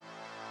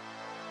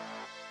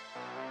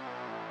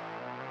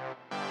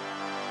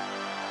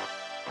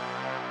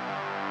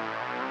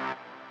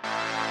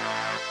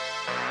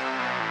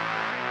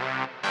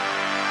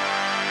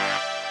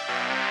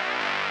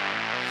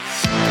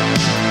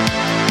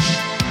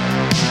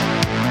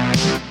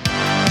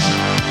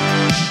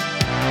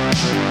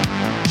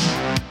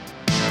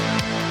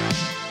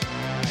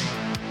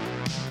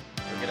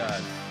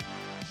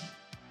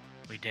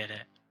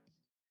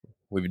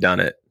We've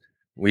done it.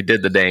 We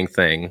did the dang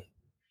thing.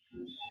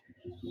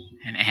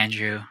 And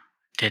Andrew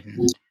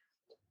didn't.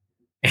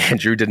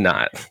 Andrew did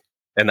not.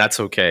 And that's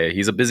okay.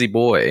 He's a busy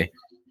boy.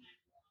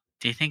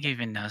 Do you think he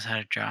even knows how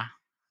to draw?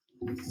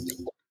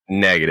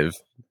 Negative.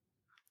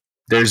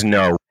 There's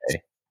no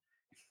way.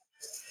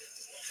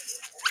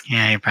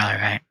 Yeah, you're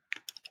probably right.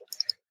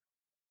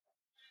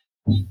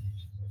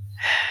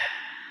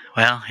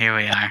 Well, here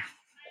we are.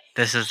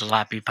 This is the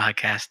Loppy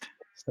Podcast.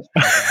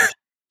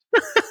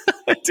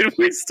 Did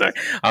we start?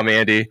 I'm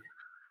Andy. Of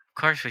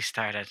course we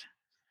started.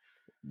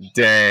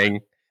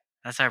 Dang.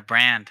 That's our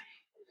brand.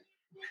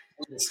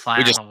 Fly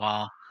on the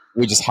wall.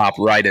 We just hop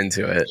right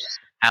into it.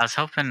 I was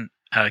hoping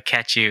I would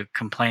catch you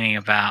complaining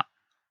about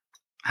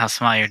how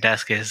small your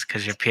desk is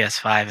because your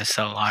PS5 is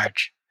so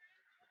large.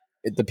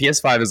 The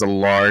PS5 is a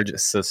large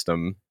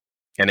system,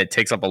 and it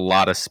takes up a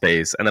lot of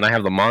space. And then I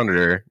have the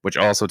monitor, which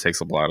also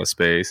takes up a lot of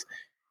space.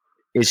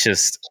 It's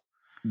just,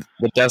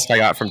 the desk I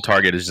got from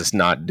Target is just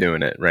not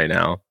doing it right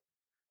now.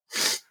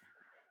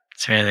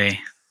 It's really,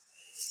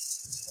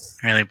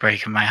 really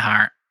breaking my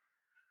heart.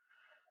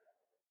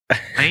 What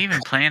are you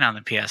even playing on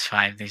the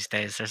PS5 these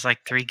days? There's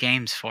like 3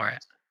 games for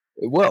it.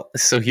 Well,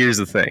 so here's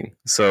the thing.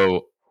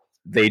 So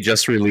they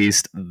just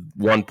released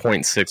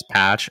 1.6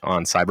 patch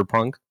on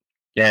Cyberpunk,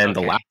 and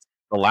Okay.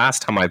 the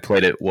last time I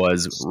played it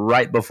was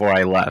right before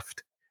I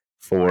left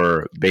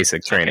for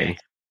basic training.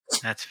 Okay.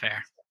 That's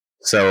fair.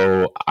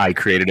 So I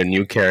created a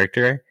new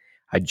character.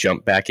 I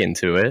jumped back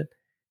into it,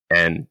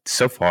 and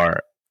so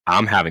far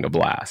I'm having a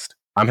blast.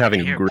 I'm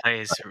having a great.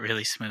 Plays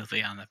really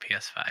smoothly on the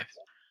PS5.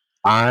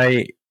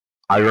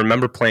 I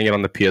remember playing it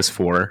on the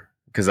PS4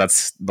 because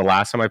that's the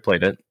last time I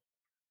played it.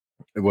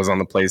 It was on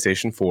the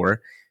PlayStation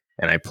 4,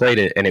 and I played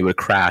it, and it would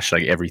crash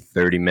like every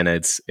 30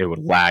 minutes. It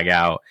would lag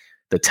out.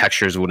 The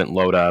textures wouldn't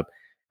load up.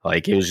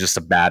 Like, it was just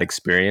a bad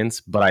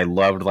experience, but I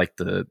loved like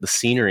the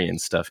scenery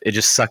and stuff. It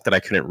just sucked that I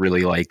couldn't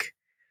really like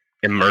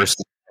immerse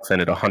myself in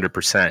it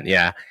 100%.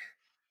 Yeah.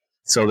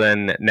 So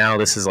then now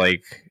this is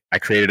like, I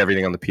created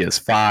everything on the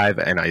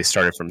PS5 and I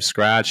started from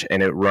scratch,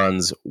 and it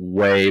runs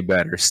way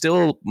better.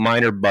 Still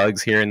minor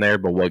bugs here and there,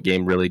 but what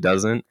game really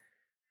doesn't?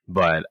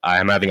 But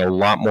I'm having a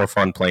lot more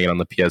fun playing it on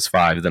the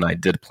PS5 than I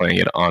did playing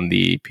it on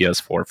the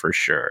PS4 for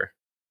sure.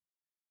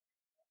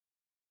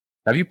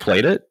 Have you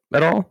played it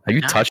at all? Have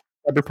you touched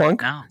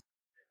Cyberpunk?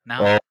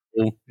 No.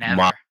 Oh never.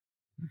 My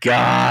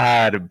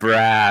God,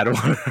 Brad,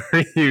 what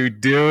are you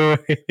doing?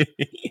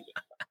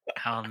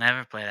 I will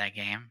never play that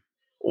game.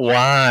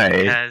 Why?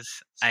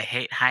 Because I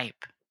hate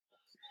hype.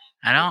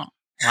 I don't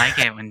like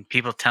it when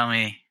people tell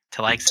me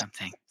to like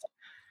something.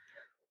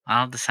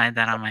 I'll decide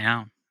that on my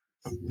own.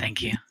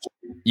 Thank you.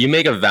 You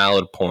make a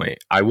valid point.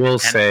 I will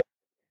say.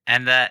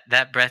 And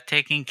that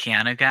breathtaking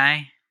Keanu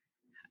guy,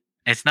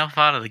 it's no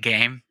fault of the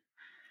game,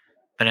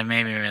 but it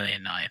made me really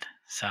annoyed.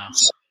 So.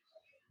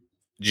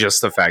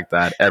 Just the fact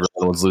that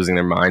everyone was losing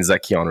their minds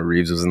that Keanu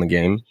Reeves was in the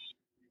game.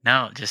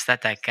 No, just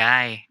that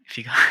guy, if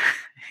you go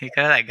to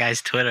that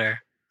guy's Twitter,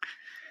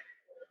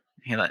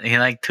 he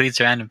like tweets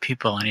random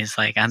people and he's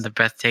like, I'm the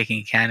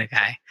breathtaking kind of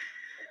guy.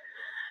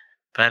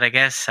 But I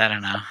guess, I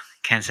don't know.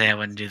 Can't say I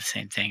wouldn't do the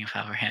same thing if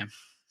I were him.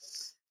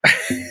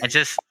 I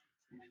just,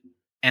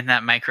 in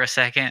that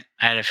microsecond,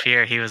 I had a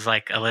fear he was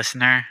like a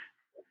listener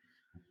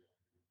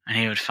and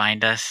he would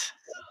find us.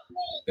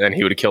 And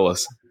he would kill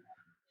us.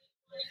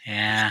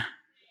 Yeah.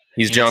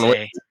 He's John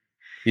Wick.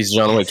 He's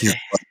John Wick.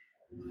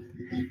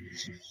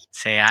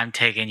 Say, I'm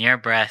taking your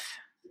breath.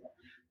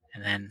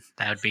 And then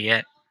that would be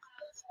it.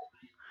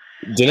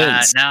 No,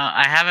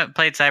 I haven't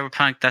played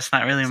Cyberpunk. That's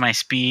not really my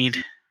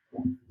speed.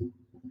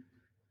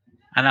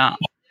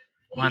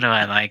 What do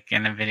I like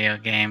in a video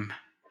game?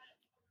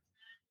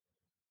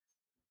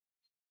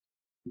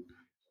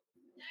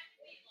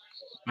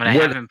 What I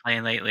have been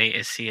playing lately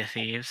is Sea of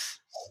Thieves.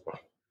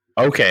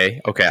 Okay.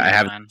 I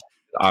haven't,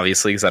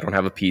 obviously, because I don't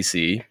have a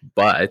PC,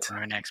 but...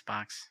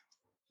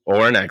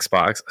 Or an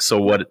Xbox. So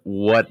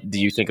what do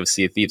you think of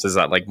Sea of Thieves? Is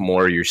that like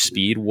more your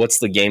speed? What's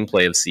the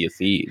gameplay of Sea of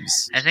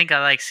Thieves? I think I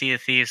like Sea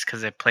of Thieves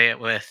because I play it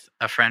with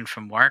a friend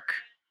from work,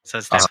 so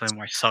it's definitely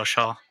more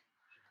social.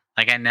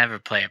 Like, I never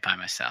play it by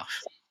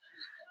myself.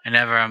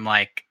 I'm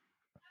like,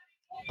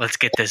 let's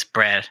get this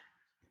bread.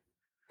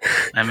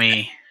 Let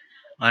me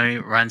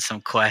run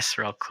some quests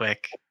real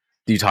quick.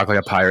 Do you talk like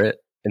a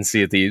pirate in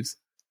Sea of Thieves?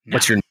 No.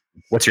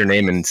 What's your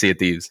name in Sea of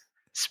Thieves?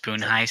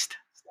 Spoon Heist.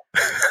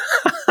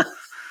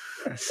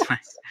 That's my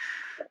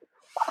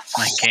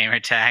gamer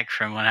tag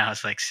from when I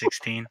was like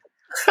 16.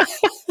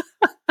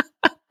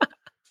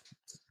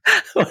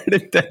 Where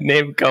did that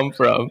name come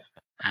from?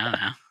 I don't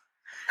know.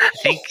 I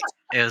think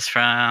it was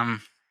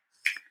from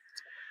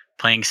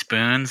playing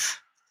spoons.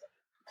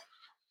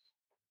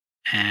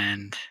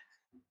 And,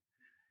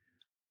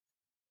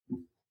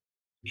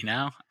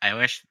 I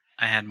wish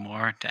I had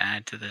more to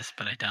add to this,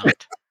 but I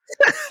don't.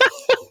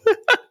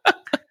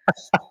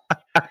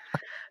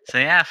 So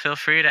yeah, feel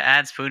free to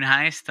add Spoon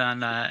Heist on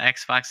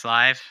Xbox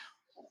Live.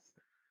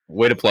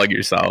 Way to plug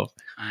yourself.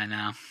 I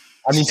know.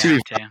 I mean, too.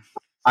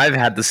 I've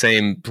had the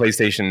same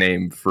PlayStation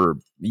name for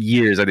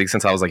years. I think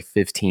since I was like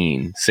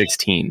 15,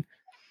 16.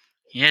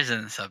 Yours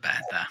isn't so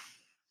bad though.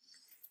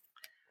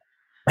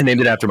 I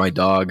named it after my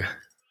dog.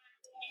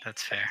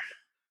 That's fair.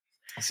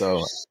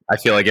 So I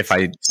feel like if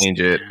I change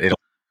it,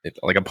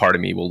 like a part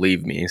of me will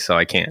leave me, so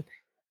I can't.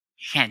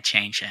 You can't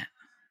change it.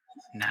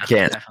 No,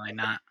 Can't. definitely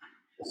not.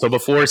 So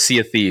before Sea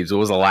of Thieves, what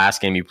was the last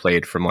game you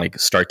played from like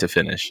start to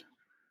finish?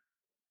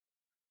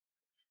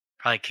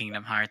 Probably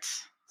Kingdom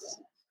Hearts.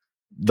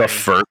 The 3.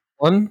 first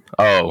one?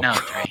 Oh. No,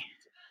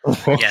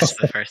 3. Yes,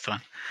 the first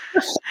one.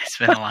 It's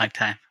been a long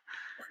time.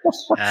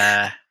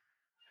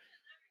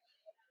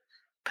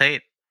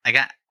 Played. I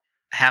got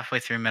halfway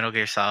through Metal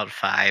Gear Solid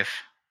 5,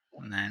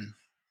 and then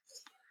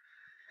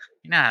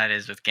you know how it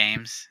is with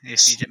games.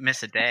 If you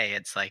miss a day,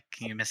 it's like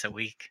you miss a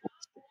week,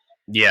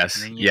 Yes.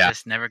 and then you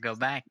just never go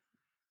back.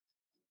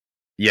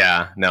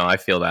 Yeah. No, I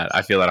feel that.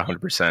 I feel that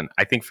 100%.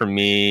 I think for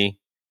me,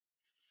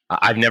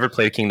 I've never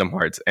played Kingdom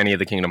Hearts, any of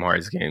the Kingdom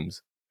Hearts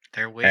games.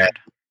 They're weird.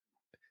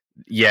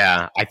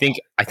 Yeah, I think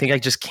I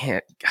just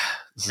can't.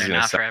 They're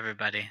not for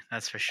everybody.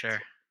 That's for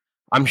sure.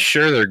 I'm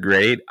sure they're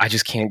great. I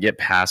just can't get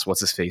past what's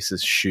his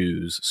face's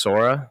shoes.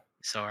 Sora.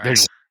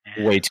 Yeah.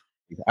 Way too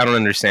big. I don't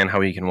understand how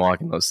he can walk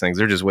in those things.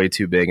 They're just way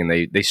too big, and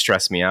they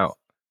stress me out.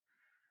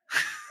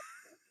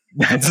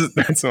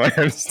 That's why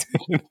I'm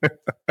staying.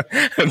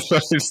 That's why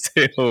I'm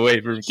staying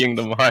away from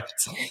Kingdom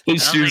Hearts.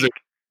 His shoes are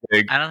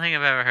big. I don't think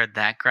I've ever heard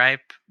that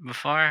gripe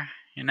before.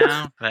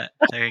 But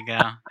there you go.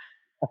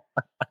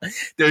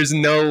 There's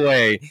no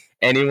way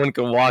anyone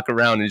can walk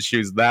around in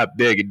shoes that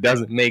big. It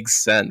doesn't make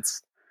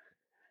sense.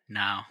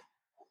 No.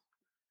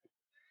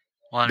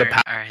 Well,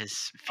 are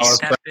his feet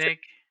that big?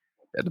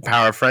 The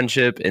power of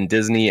friendship and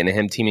Disney and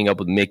him teaming up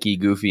with Mickey,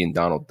 Goofy, and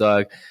Donald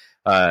Duck,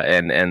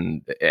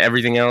 and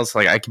everything else.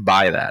 Like I could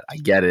buy that. I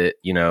get it.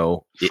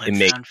 It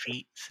makes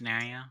feet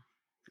scenario.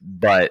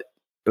 But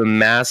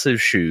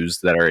massive shoes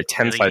that are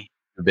 10 sizes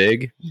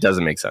big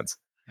doesn't make sense.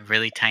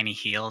 Really tiny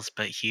heels,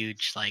 but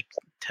huge like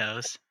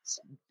toes.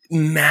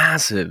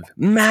 Massive.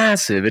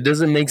 It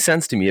doesn't make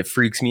sense to me. It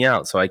freaks me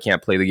out, so I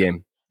can't play the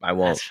game. I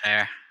won't. That's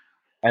fair.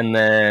 And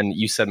then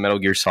you said Metal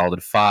Gear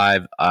Solid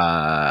 5.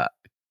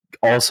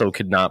 Also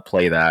could not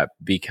play that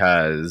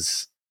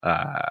because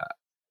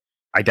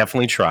I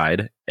definitely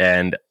tried.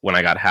 And when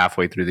I got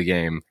halfway through the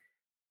game,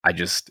 I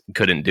just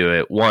couldn't do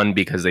it. One,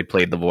 because they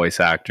played the voice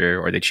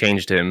actor, or they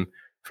changed him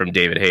from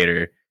David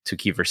Hayter to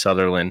Kiefer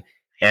Sutherland.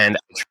 And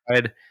I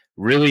tried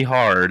really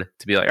hard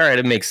to be like, all right,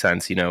 it makes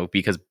sense,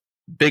 because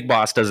Big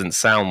Boss doesn't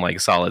sound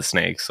like Solid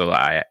Snake. So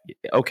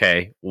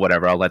okay,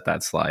 whatever, I'll let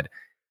that slide.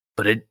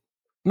 But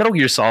Metal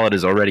Gear Solid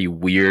is already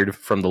weird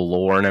from the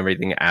lore and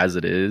everything as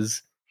it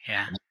is.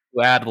 Yeah.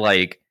 You add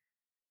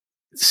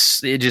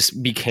it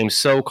just became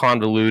so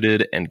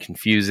convoluted and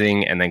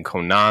confusing, and then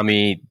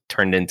Konami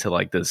turned into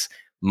like this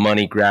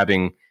money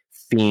grabbing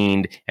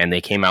fiend, and they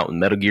came out with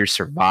Metal Gear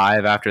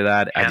Survive after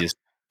that. Yep.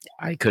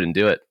 I couldn't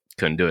do it.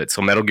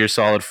 So Metal Gear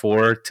Solid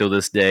 4 till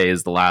this day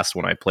is the last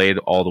one I played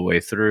all the way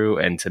through,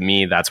 and to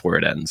me that's where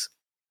it ends.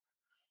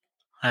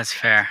 That's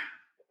fair.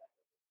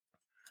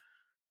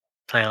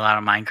 Play a lot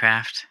of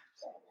Minecraft?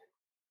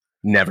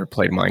 Never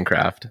played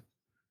Minecraft.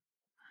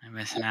 I'm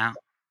missing out.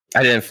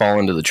 I didn't fall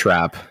into the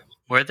trap.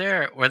 Were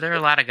there a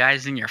lot of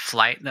guys in your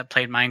flight that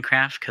played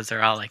Minecraft because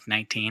they're all like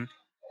 19?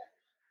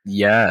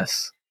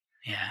 Yes.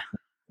 Yeah.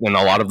 And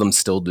a lot of them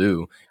still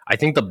do. I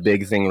think the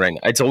big thing right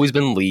now, it's always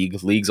been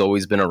League. League's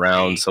always been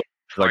around. So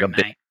like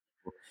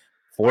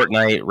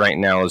Fortnite right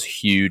now is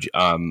huge.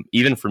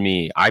 Even for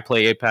me, I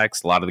play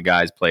Apex. A lot of the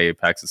guys play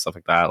Apex and stuff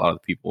like that. A lot of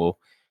the people.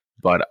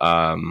 But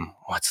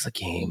what's the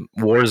game?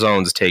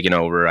 Warzone's taken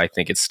over. I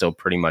think it's still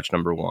pretty much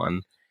number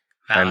one.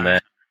 Valorant. And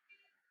then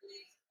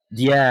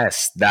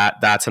yes,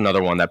 that's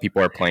another one that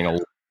people are playing a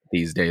lot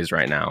these days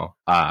right now.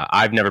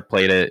 I've never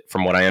played it.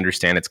 From what I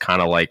understand, it's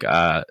kind of like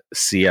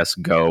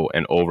CS:GO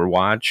and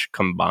Overwatch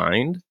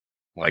combined.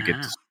 Like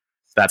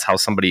that's how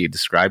somebody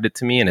described it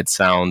to me, and it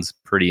sounds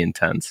pretty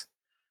intense.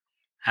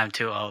 I'm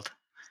too old.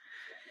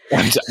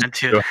 I'm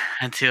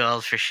too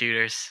old for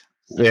shooters.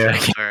 Yeah,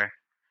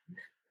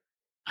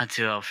 I'm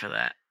too old for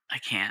that. I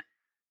can't.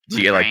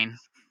 Do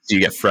you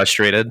get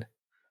frustrated?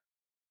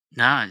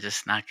 No, I'm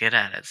just not good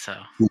at it. So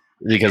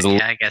because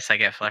I guess I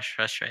get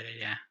frustrated.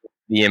 Yeah.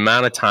 The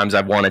amount of times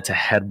I've wanted to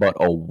headbutt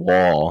a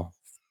wall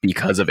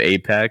because of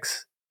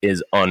Apex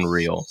is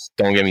unreal.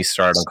 Don't get me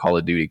started on Call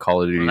of Duty.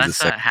 Call of Duty. Well,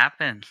 that's what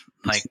happened.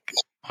 Like,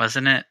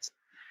 wasn't it?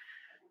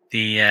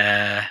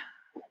 It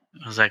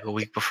was like a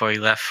week before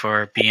you left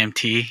for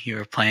BMT. You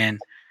were playing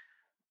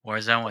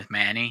Warzone with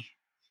Manny.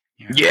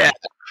 You were like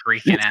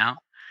freaking out.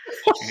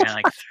 You're gonna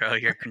like throw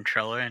your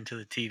controller into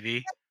the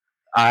TV.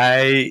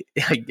 I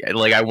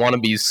want to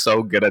be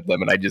so good at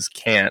them, and I just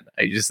can't.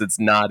 It's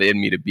not in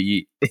me to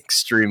be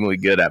extremely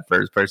good at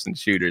first person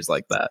shooters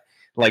like that.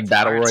 Like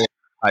battle royale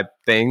type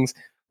things,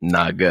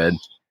 not good.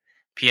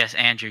 P.S.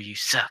 Andrew, you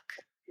suck.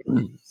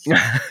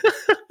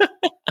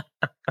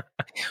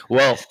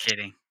 Well, just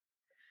kidding.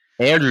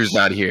 Andrew's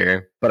not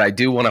here, but I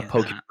do want to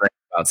poke your brain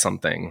about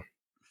something.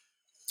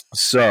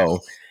 So,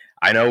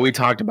 I know we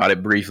talked about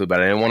it briefly,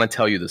 but I didn't want to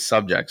tell you the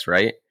subjects,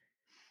 right?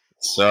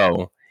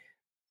 So,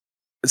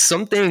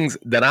 some things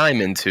that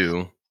I'm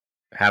into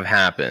have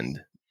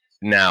happened.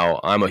 Now,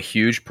 I'm a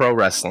huge pro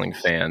wrestling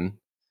fan.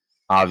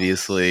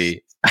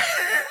 Obviously,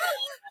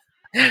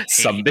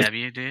 some big.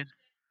 AEW, dude.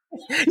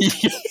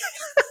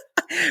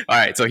 All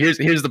right, so here's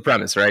the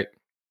premise, right?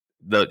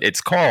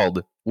 It's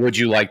called "Would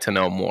You Like to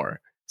Know More?"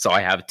 So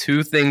I have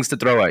two things to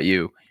throw at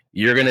you.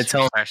 You're gonna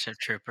tell. Starship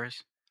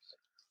Troopers.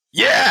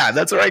 Yeah,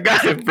 that's where I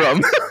got it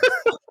from.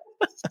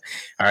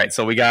 All right,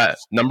 so we got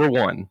number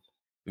one.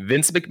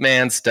 Vince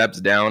McMahon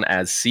steps down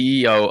as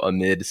CEO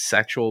amid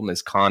sexual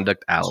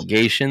misconduct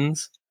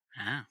allegations.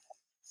 Oh.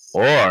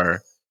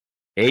 Or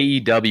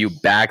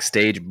AEW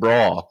backstage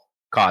brawl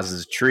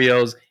causes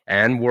trios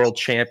and world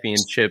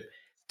championship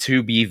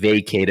to be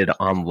vacated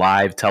on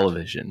live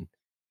television.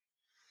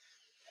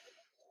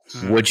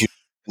 Would you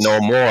know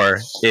more?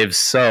 If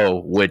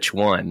so, which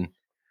one?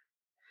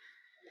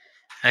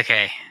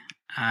 Okay,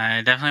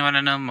 I definitely want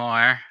to know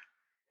more.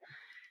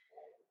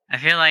 I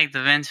feel like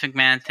the Vince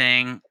McMahon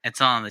thing, it's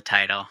all in the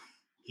title,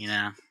 you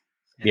know?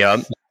 Yeah.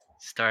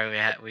 Story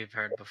we've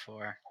heard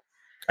before.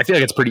 I feel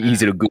like it's pretty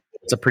easy to Google.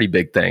 It's a pretty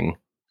big thing.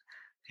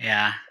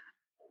 Yeah.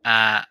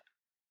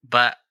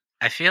 But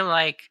I feel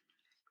like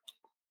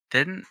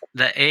didn't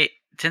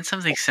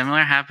something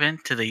similar happen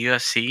to the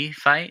UFC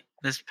fight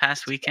this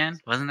past weekend?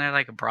 Wasn't there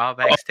like a brawl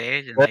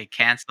backstage and they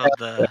canceled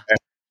the...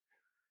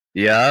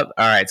 Yeah.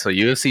 All right. So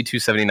UFC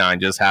 279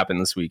 just happened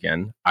this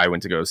weekend. I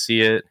went to go see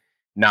it.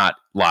 Not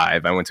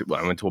live. I went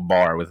to a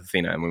bar with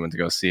Athena and we went to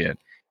go see it.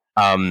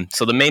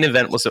 So the main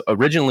event was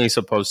originally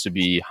supposed to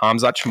be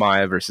Khamzat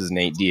Chimaev versus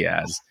Nate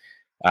Diaz.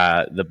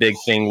 The big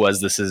thing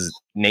was this is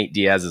Nate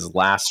Diaz's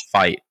last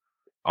fight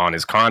on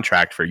his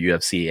contract for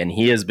UFC, and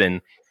he has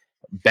been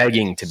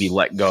begging to be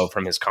let go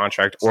from his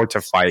contract or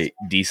to fight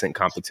decent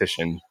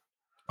competition.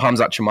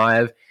 Khamzat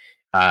Chimaev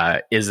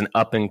is an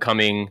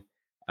up-and-coming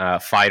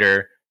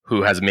fighter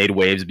who has made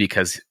waves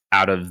because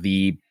out of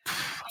the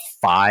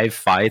 5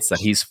 fights that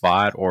he's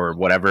fought or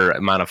whatever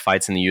amount of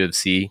fights in the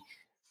UFC,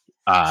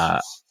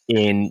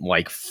 in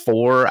like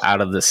 4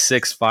 out of the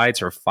 6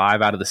 fights or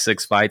 5 out of the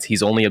 6 fights,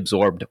 he's only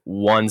absorbed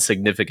 1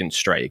 significant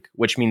strike,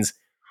 which means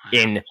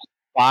in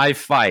 5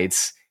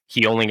 fights,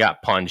 he only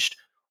got punched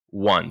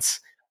once.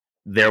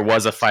 There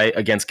was a fight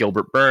against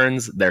Gilbert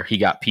Burns. There he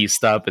got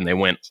pieced up and they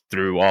went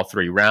through all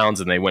 3 rounds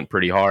and they went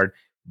pretty hard.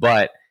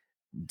 But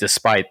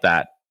despite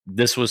that,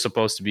 this was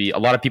supposed to be, a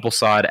lot of people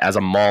saw it as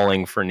a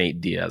mauling for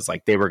Nate Diaz.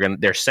 Like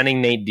they're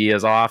sending Nate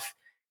Diaz off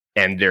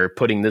and they're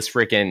putting this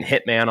freaking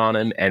hitman on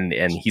him and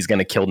he's going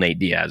to kill Nate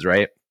Diaz,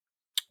 right?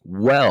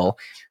 Well,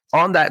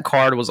 on that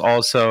card was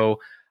also,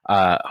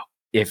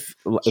 if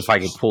I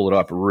could pull it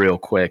up real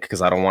quick,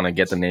 because I don't want to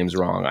get the names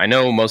wrong. I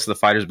know most of the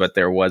fighters, but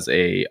there was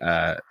a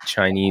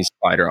Chinese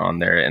fighter on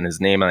there, and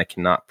his name I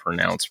cannot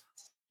pronounce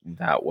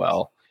that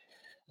well.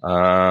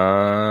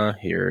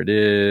 Here it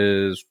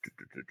is.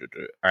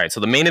 All right, so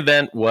the main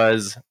event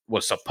was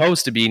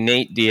supposed to be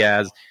Nate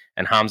Diaz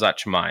and Khamzat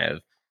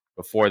Chimaev.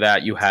 Before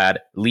that, you had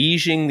Li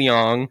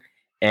Jingliang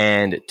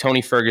and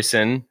Tony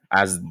Ferguson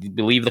as, I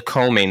believe, the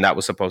co-main that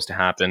was supposed to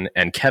happen,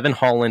 and Kevin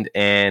Holland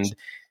and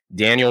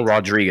Daniel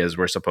Rodriguez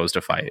were supposed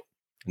to fight.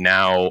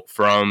 Now,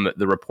 from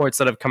the reports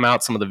that have come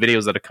out, some of the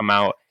videos that have come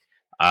out,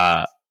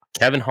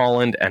 Kevin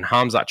Holland and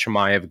Khamzat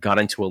Chimaev got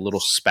into a little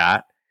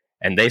spat,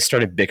 and they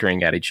started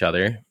bickering at each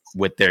other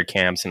with their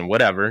camps and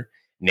whatever.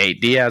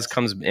 Nate Diaz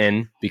comes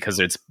in because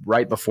it's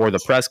right before the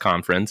press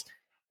conference,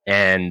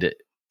 and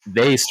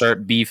they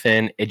start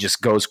beefing. It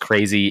just goes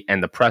crazy,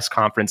 and the press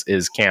conference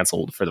is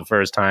canceled for the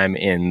first time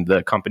in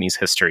the company's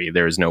history.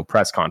 There is no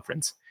press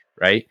conference,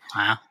 right?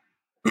 Wow.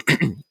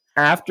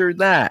 After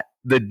that,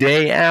 the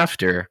day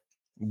after,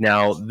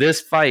 now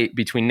this fight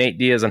between Nate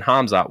Diaz and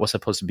Khamzat was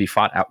supposed to be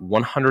fought at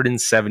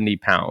 170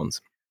 pounds.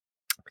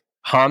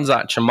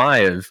 Khamzat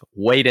Chimaev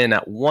weighed in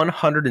at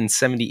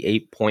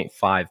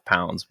 178.5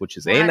 pounds, which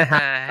is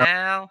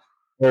 8.5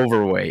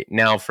 overweight.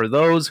 Now, for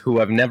those who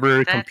have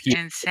never competed,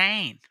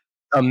 insane.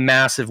 A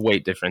massive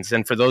weight difference.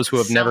 And for those who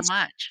have never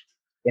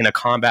in a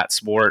combat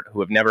sport,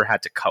 who have never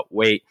had to cut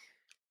weight,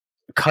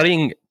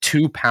 cutting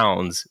 2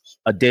 pounds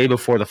a day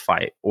before the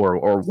fight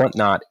or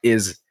whatnot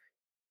is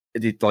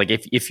like,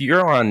 if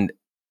you're on,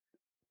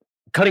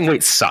 cutting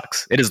weight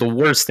sucks. It is the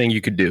worst thing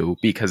you could do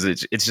because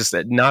it's just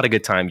not a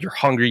good time. You're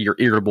hungry, you're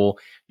irritable,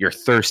 you're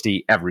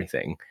thirsty,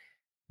 everything.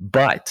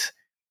 But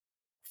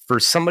for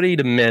somebody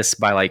to miss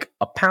by like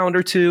a pound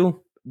or 2,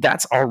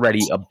 that's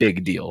already a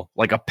big deal.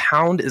 Like a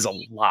pound is a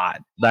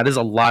lot. That is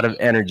a lot of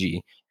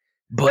energy.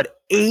 But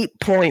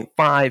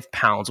 8.5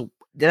 pounds.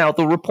 Now,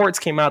 the reports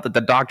came out that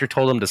the doctor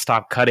told him to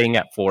stop cutting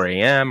at 4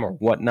 a.m. or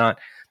whatnot.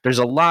 There's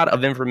a lot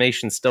of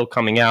information still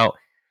coming out.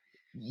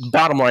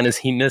 Bottom line is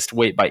he missed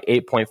weight by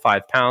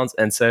 8.5 pounds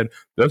and said,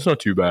 that's not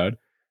too bad.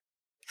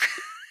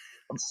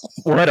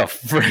 What a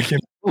freaking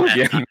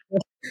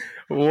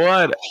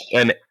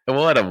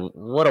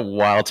what a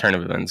wild turn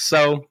of events.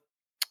 So,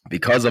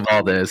 because of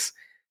all this,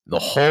 the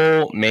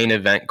whole main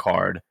event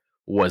card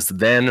was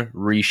then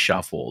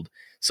reshuffled.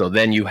 So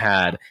then you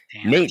had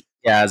Nate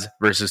Diaz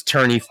versus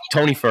Tony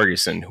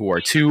Ferguson, who are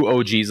 2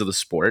 OGs of the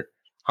sport.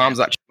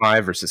 Hamza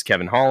Chimaev versus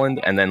Kevin Holland,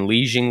 and then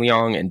Li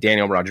Jingliang and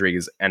Daniel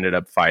Rodriguez ended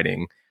up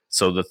fighting.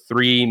 So the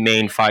 3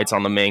 main fights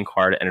on the main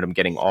card ended up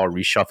getting all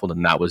reshuffled,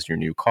 and that was your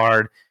new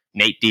card.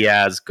 Nate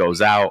Diaz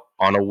goes out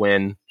on a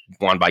win,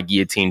 won by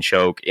guillotine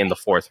choke in the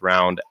 4th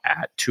round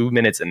at 2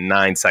 minutes and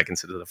 9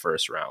 seconds into the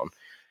 1st round.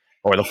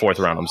 Or the 4th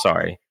round, I'm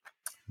sorry.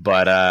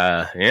 But,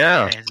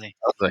 yeah, Crazy.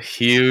 that was a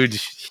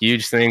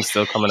huge thing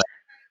still coming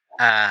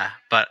up.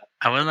 But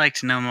I would like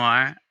to know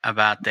more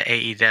about the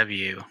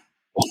AEW.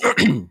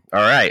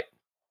 All right.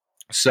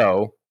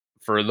 So,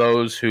 for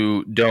those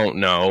who don't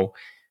know,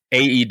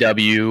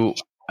 AEW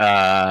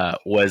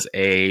was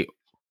a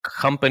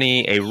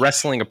company, a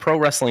pro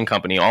wrestling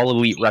company, All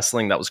Elite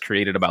Wrestling, that was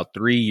created about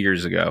 3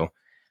 years ago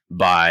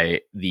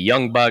by the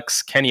Young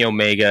Bucks, Kenny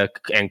Omega,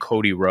 and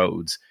Cody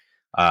Rhodes.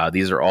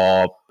 These are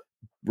all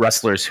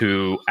wrestlers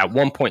who, at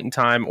one point in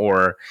time,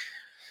 or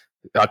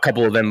a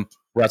couple of them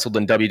wrestled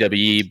in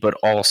WWE, but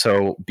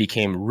also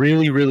became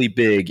really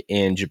big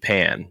in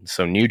Japan.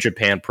 So New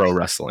Japan Pro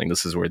Wrestling,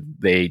 this is where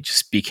they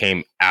just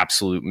became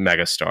absolute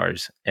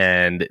megastars,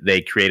 and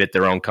they created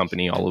their own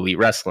company, All Elite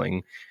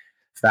Wrestling.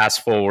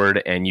 Fast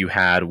forward, and you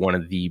had one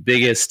of the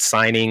biggest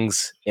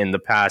signings in the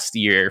past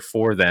year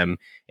for them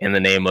in the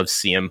name of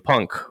CM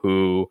Punk,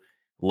 who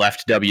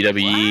left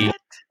WWE. What?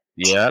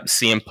 Yep,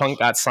 CM Punk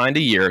got signed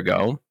a year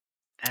ago.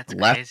 That's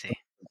crazy.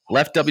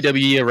 Left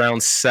WWE around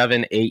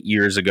 7-8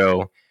 years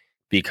ago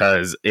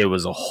because it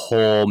was a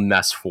whole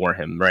mess for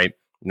him, right?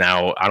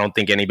 Now, I don't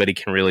think anybody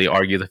can really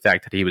argue the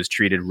fact that he was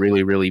treated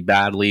really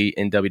badly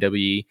in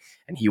WWE,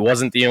 and he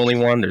wasn't the only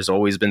one. There's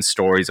always been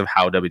stories of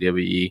how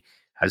WWE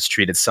has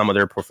treated some of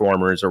their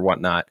performers or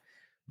whatnot.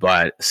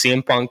 But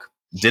CM Punk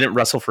didn't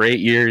wrestle for 8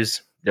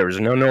 years. There was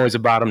no noise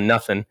about him,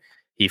 nothing.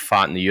 He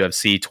fought in the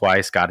UFC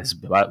twice, got his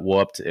butt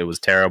whooped. It was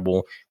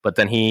terrible. But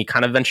then he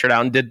kind of ventured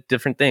out and did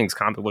different things,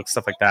 comic book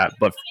stuff like that.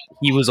 But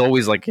he was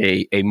always like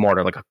a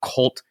martyr, like a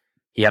cult.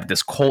 He had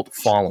this cult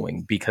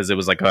following because it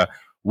was like a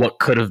what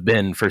could have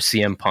been for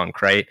CM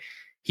Punk, right?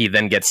 He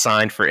then gets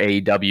signed for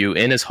AEW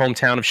in his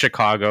hometown of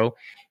Chicago,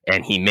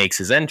 and he makes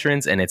his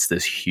entrance, and it's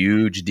this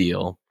huge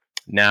deal.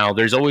 Now,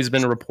 there's always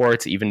been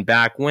reports, even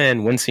back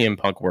when CM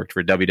Punk worked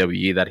for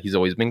WWE, that he's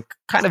always been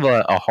kind of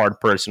a hard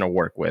person to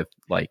work with.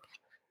 Like,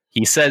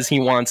 he says he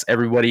wants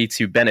everybody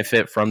to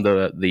benefit from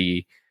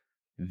the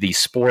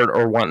sport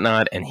or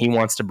whatnot, and he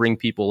wants to bring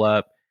people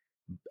up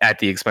at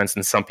the expense.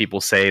 And some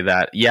people say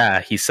that,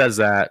 yeah, he says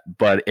that,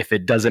 but if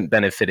it doesn't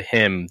benefit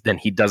him, then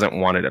he doesn't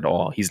want it at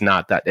all. He's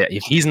not that.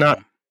 If he's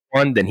not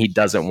one, then he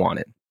doesn't want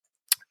it.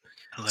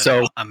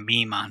 So a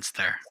me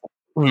monster.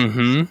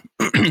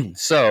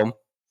 So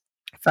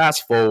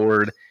fast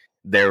forward,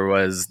 there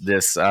was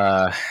this.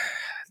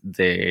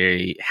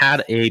 They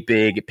had a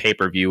big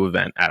pay-per-view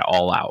event at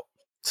All Out.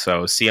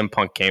 So CM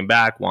Punk came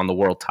back, won the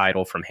world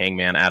title from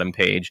Hangman Adam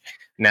Page.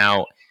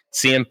 Now,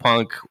 CM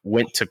Punk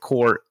went to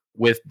court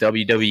with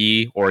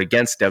WWE or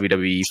against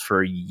WWE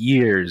for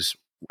years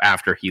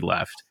after he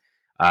left.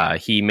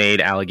 He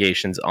made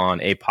allegations on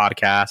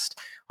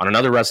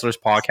another wrestler's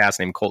podcast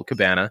named Colt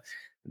Cabana,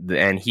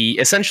 and he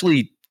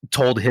essentially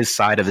told his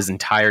side of his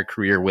entire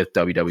career with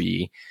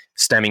WWE,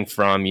 stemming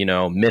from,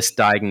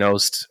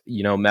 misdiagnosed,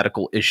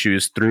 medical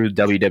issues through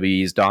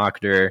WWE's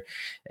doctor,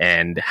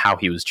 and how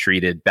he was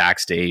treated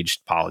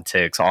backstage,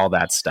 politics, all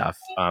that stuff.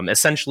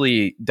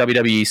 Essentially,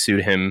 WWE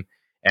sued him,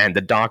 and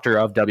the doctor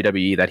of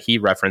WWE that he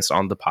referenced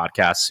on the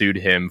podcast sued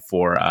him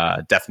for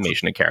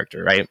defamation of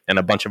character, right? And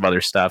a bunch of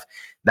other stuff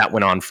that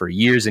went on for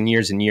years and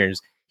years and years.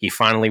 He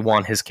finally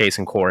won his case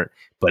in court,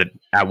 but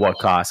at what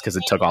cost? Because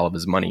it took all of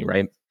his money,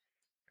 right?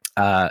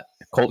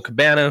 Colt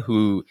Cabana,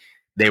 who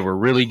they were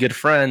really good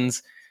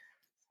friends,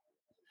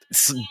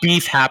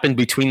 beef happened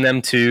between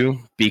them two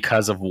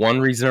because of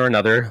one reason or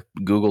another.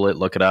 Google it,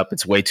 look it up.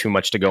 It's way too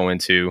much to go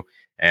into,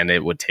 and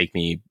it would take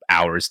me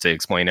hours to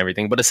explain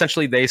everything. But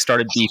essentially, they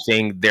started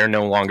beefing. They're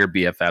no longer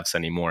BFFs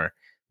anymore.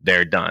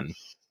 They're done.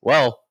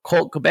 Well,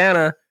 Colt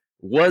Cabana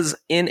was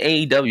in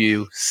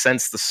AEW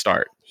since the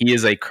start. He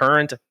is a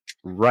current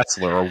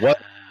wrestler, or what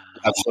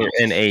wrestler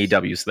in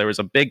AEW. So there was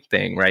a big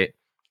thing, right?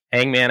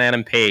 Hangman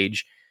Adam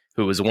Page,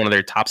 who is one of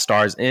their top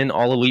stars in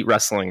All Elite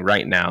Wrestling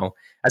right now,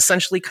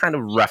 essentially kind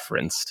of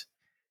referenced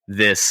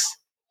this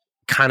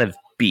kind of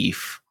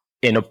beef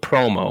in a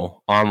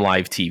promo on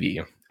live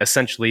TV,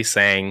 essentially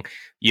saying,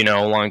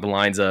 along the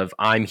lines of,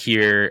 I'm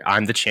here,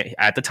 I'm the champ.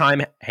 At the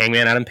time,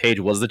 Hangman Adam Page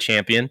was the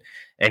champion,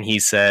 and he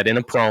said in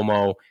a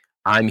promo,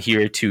 I'm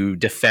here to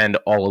defend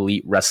All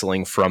Elite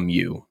Wrestling from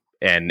you,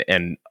 and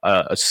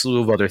a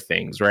slew of other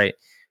things, right?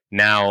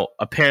 Now,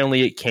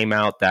 apparently it came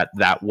out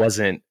that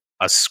wasn't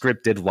a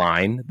scripted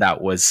line.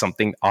 That was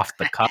something off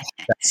the cuff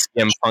that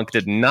CM Punk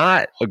did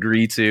not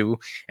agree to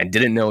and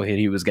didn't know what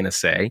he was going to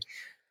say.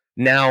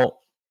 Now,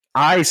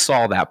 I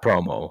saw that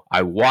promo.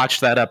 I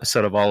watched that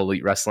episode of All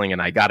Elite Wrestling,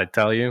 and I got to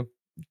tell you,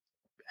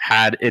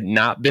 had it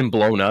not been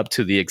blown up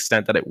to the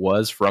extent that it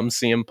was from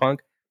CM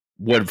Punk,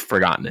 would have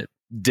forgotten it.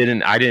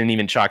 I didn't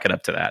even chalk it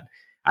up to that.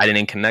 I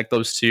didn't connect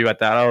those two. I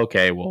thought, oh,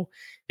 okay, well,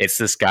 it's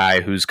this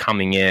guy who's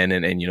coming in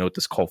and with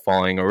this cult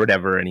following or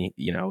whatever. And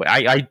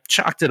I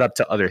chalked it up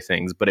to other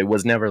things, but it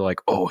was never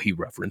like, oh, he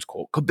referenced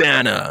Colt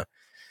Cabana.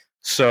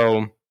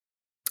 So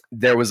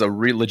there was a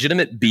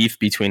legitimate beef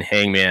between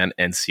Hangman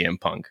and CM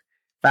Punk.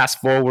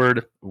 Fast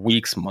forward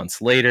weeks, months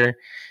later,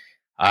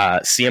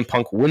 CM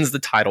Punk wins the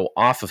title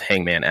off of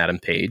Hangman Adam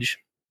Page.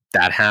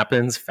 That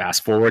happens.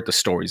 Fast forward, the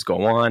stories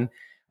go on.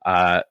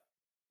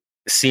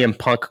 CM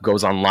Punk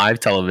goes on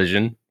live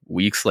television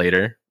weeks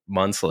later,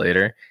 months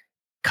later,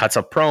 cuts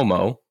a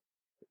promo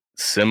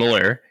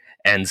similar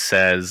and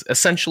says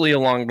essentially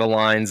along the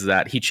lines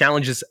that he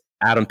challenges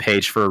Adam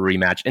Page for a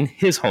rematch in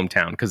his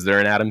hometown because they're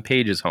in Adam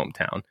Page's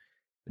hometown,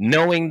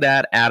 knowing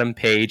that Adam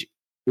Page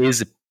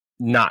is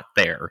not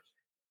there.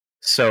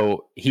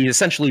 So he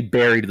essentially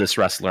buried this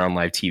wrestler on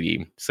live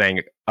TV,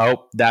 saying,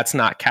 oh, that's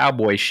not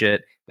cowboy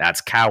shit,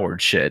 that's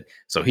coward shit.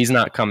 So he's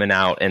not coming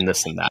out and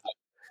this and that.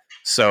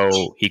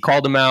 So he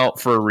called him out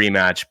for a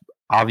rematch.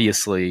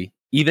 Obviously,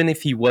 even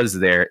if he was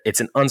there, it's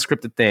an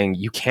unscripted thing.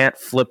 You can't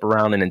flip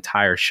around an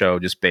entire show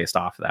just based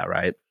off of that,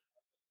 right?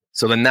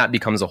 So then that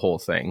becomes a whole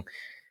thing.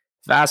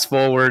 Fast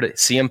forward,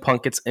 CM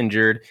Punk gets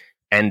injured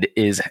and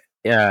is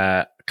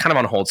kind of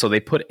on hold. So they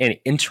put an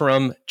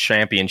interim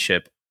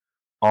championship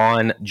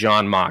on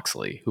Jon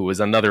Moxley, who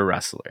was another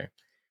wrestler.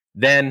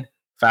 Then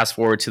fast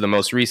forward to the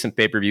most recent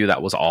pay-per-view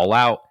that was All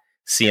Out.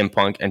 CM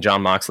Punk and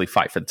Jon Moxley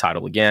fight for the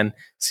title again.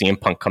 CM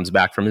Punk comes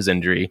back from his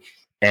injury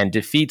and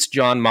defeats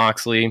Jon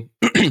Moxley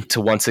to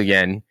once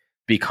again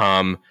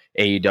become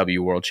AEW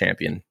World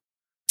Champion.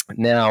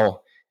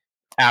 Now,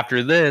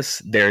 after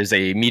this, there's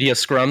a media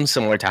scrum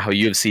similar to how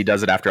UFC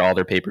does it after all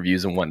their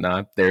pay-per-views and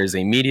whatnot. There's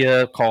a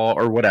media call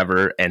or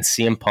whatever, and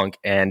CM Punk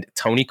and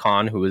Tony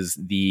Khan, who is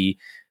the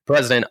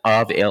president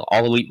of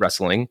All Elite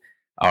Wrestling,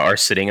 are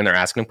sitting and they're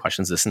asking him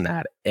questions, this and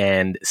that.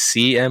 And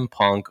CM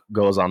Punk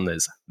goes on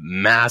this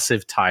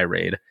massive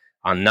tirade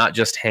on not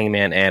just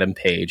Hangman Adam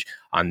Page,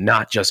 on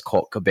not just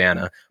Colt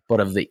Cabana,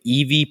 but of the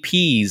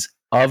EVPs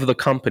of the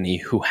company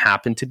who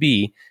happen to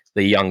be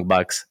the Young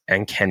Bucks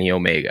and Kenny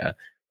Omega,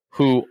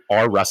 who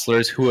are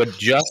wrestlers who had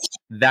just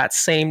that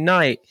same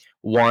night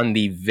won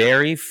the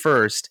very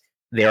first,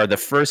 they are the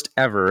first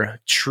ever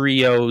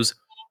trios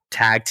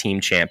tag team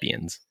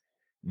champions.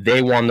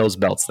 They won those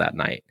belts that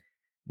night.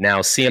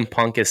 Now, CM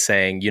Punk is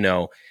saying,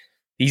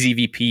 these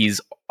EVPs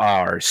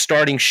are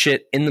starting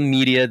shit in the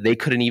media. They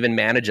couldn't even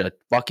manage a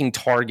fucking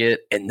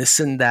Target and this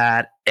and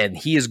that. And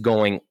he is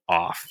going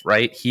off,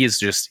 right? He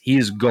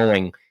is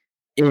going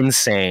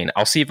insane.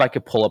 I'll see if I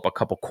could pull up a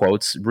couple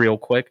quotes real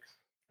quick,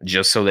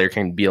 just so there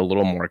can be a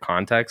little more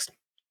context.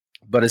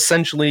 But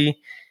essentially,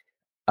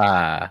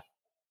 it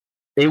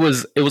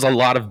was a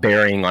lot of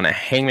bearing on a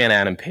Hangman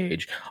Adam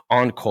Page,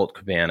 on Colt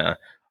Cabana,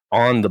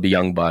 on the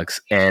Young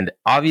Bucks. And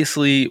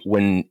obviously,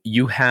 when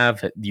you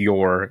have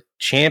your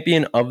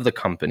champion of the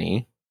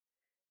company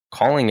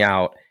calling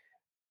out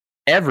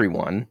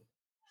everyone,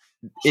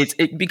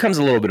 it becomes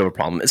a little bit of a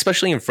problem,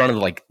 especially in front of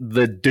like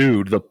the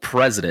dude, the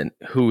president,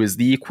 who is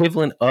the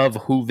equivalent of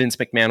who Vince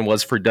McMahon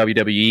was for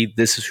WWE.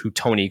 This is who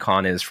Tony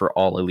Khan is for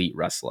All Elite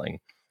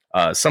Wrestling.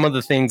 Some of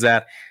the things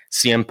that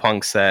CM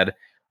Punk said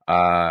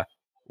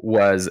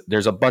was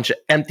there's a bunch of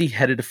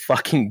empty-headed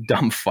fucking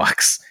dumb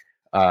fucks.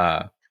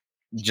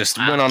 Just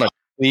went on a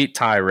complete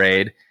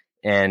tirade,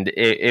 and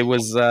it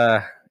was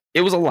a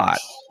lot.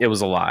 It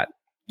was a lot.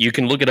 You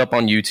can look it up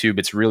on YouTube.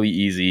 It's really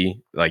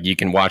easy. Like, you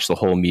can watch the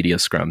whole media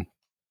scrum.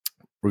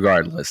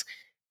 Regardless,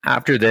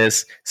 after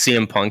this,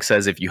 CM Punk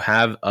says, if you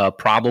have a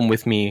problem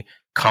with me,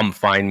 come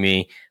find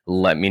me,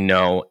 let me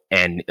know,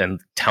 and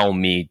tell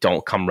me,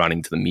 don't come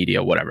running to the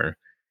media, whatever.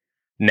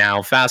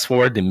 Now, fast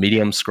forward, the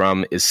medium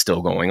scrum is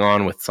still going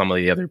on with some of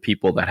the other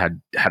people that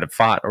had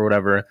fought or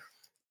whatever.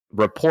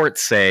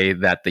 Reports say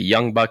that the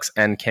Young Bucks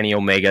and Kenny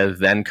Omega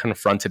then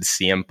confronted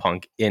CM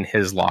Punk in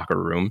his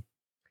locker room.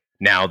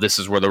 Now, this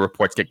is where the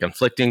reports get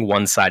conflicting.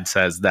 One side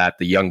says that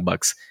the Young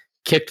Bucks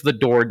kicked the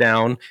door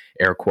down,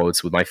 air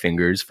quotes with my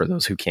fingers for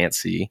those who can't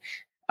see,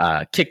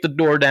 kicked the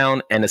door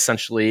down, and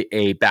essentially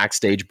a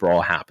backstage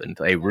brawl happened.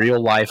 A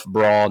real life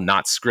brawl,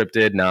 not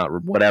scripted,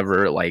 not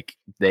whatever. Like,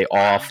 they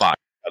all fought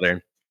each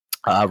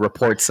other.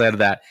 Reports said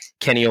that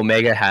Kenny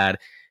Omega had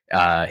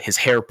his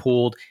hair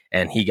pulled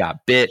and he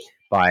got bit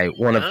by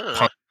one of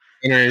Punk's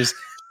trainers.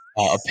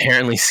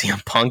 Apparently,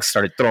 CM Punk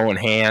started throwing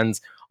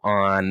hands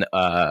on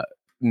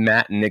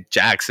Matt and Nick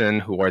Jackson,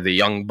 who are the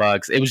Young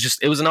Bucks. It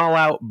was an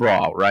all-out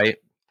brawl, right?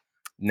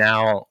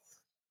 Now,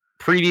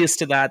 previous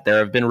to that, there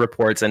have been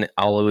reports in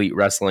All Elite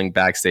Wrestling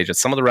backstage that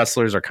some of the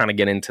wrestlers are kind of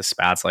getting into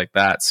spats like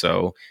that.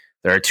 So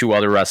there are two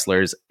other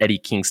wrestlers, Eddie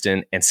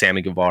Kingston and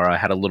Sammy Guevara,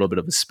 had a little bit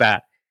of a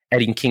spat.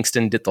 Eddie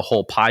Kingston did the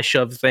whole pie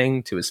shove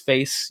thing to his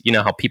face. You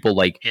know how people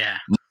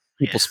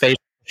people's face,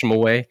 push him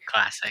away?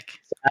 Classic.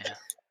 Yeah.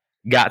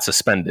 Got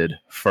suspended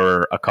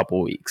for a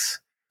couple weeks.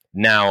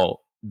 Now,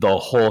 the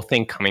whole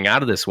thing coming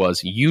out of this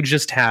was you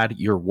just had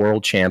your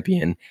world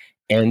champion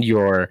and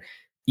your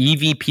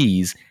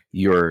EVPs,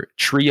 your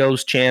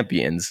trios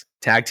champions,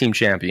 tag team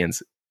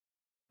champions,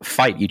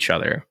 fight each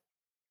other.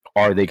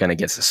 Are they going to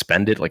get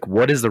suspended? Like,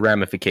 what is the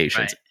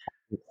ramifications?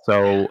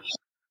 So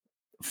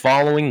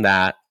following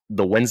that,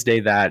 the Wednesday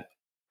that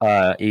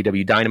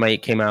AEW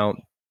Dynamite came out,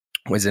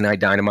 Wednesday Night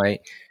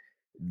Dynamite,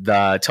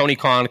 the Tony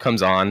Khan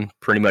comes on,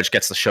 pretty much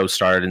gets the show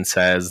started and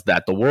says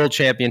that the World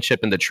Championship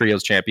and the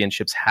Trios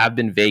Championships have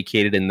been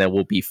vacated and there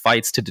will be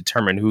fights to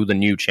determine who the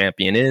new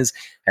champion is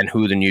and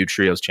who the new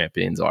Trios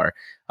Champions are.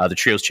 The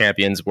Trios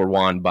Champions were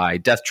won by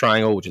Death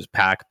Triangle, which is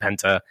Pac,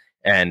 Penta,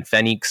 and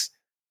Phoenix.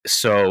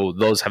 So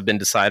those have been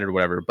decided or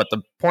whatever. But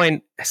the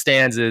point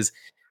stands is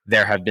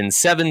there have been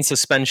 7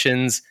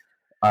 suspensions.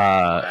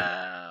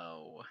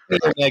 Wow.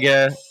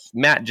 Omega,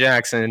 Matt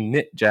Jackson,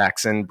 Nick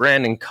Jackson,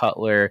 Brandon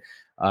Cutler,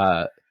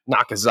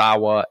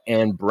 Nakazawa,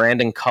 and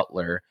Brandon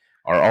Cutler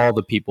are all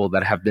the people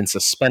that have been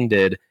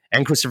suspended,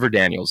 and Christopher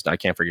Daniels. I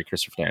can't forget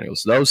Christopher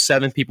Daniels. Those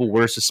 7 people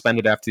were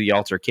suspended after the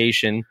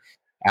altercation,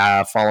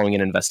 following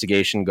an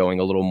investigation going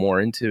a little more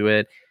into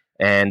it.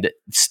 And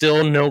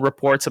still no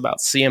reports about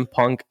CM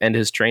Punk and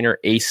his trainer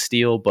Ace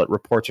Steel, but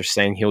reports are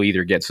saying he'll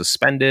either get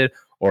suspended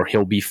or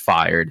he'll be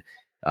fired.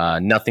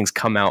 Nothing's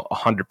come out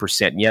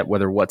 100% yet,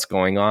 whether what's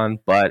going on,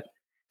 but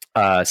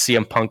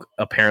CM Punk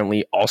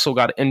apparently also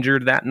got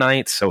injured that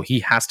night, so he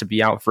has to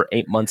be out for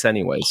 8 months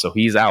anyway, so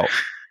he's out.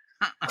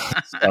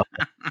 So,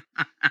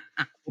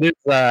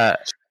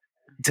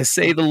 to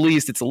say the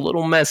least, it's a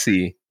little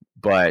messy,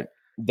 but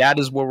that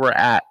is where we're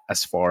at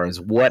as far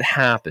as what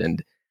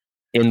happened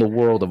in the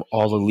world of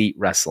All Elite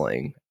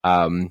Wrestling.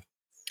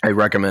 I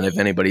recommend if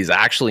anybody's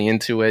actually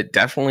into it,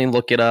 definitely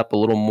look it up a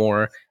little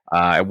more.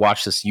 I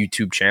watched this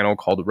YouTube channel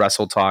called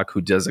Wrestle Talk,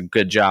 who does a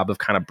good job of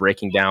kind of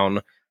breaking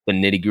down the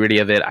nitty gritty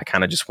of it. I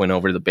kind of just went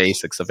over the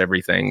basics of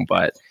everything.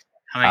 But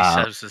how many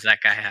subs does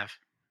that guy have?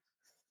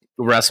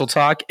 Wrestle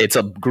Talk, it's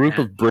a group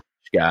of British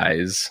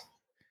guys.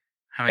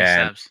 How many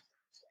subs?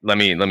 Let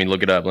me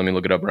look it up. Let me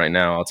look it up right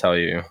now. I'll tell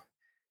you.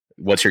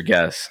 What's your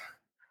guess?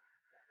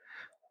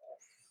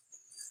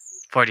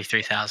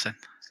 43,000.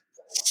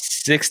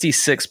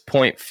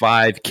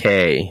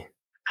 66.5K.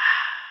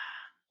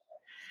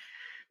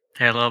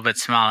 They're a little bit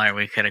smaller.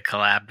 We could have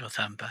collabed with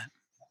them, but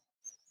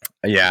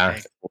yeah,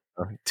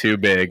 too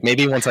big.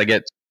 Maybe if I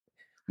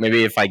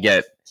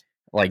get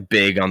like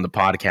big on the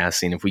podcast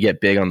scene, if we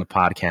get big on the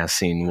podcast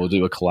scene, we'll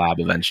do a collab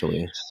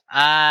eventually.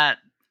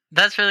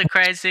 That's really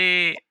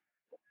crazy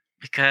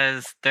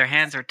because their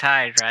hands were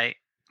tied, right?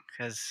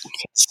 Because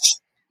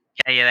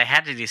yeah, they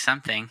had to do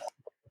something.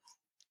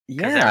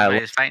 Yeah,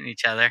 everybody's fighting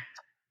each other.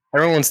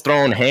 Everyone's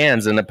throwing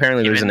hands, and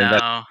apparently Even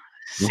though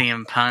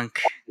CM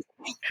Punk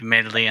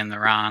admittedly in the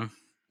wrong.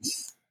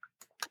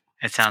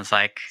 It sounds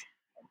like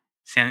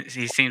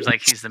he seems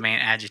like he's the main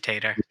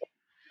agitator.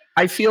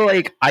 I feel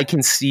like I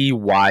can see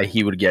why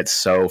he would get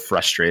so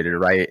frustrated,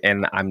 right?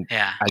 And I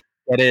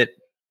get it,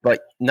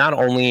 but not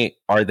only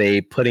are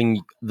they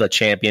putting the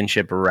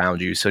championship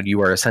around you, so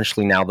you are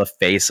essentially now the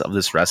face of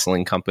this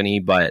wrestling company,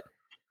 but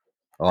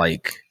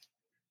like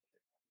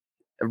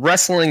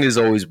wrestling is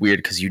always weird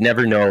because you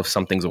never know if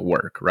something's a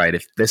work, right?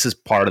 If this is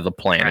part of the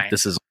plan, if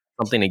this is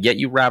something to get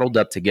you rattled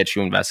up, to get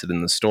you invested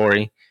in the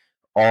story.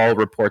 All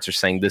reports are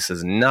saying this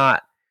is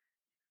not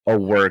a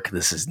work.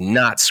 This is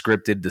not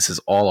scripted. This is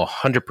all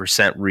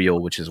 100%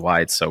 real, which is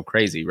why it's so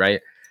crazy,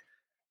 right?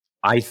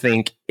 I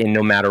think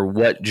no matter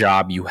what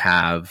job you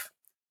have,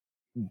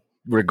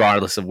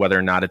 regardless of whether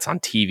or not it's on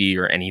TV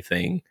or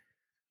anything,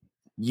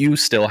 you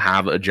still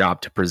have a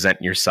job to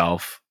present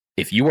yourself.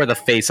 If you are the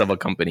face of a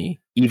company,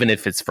 even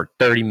if it's for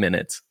 30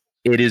 minutes,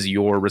 it is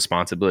your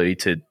responsibility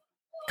to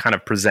kind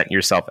of present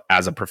yourself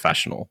as a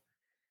professional.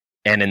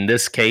 And in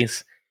this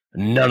case,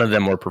 none of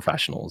them were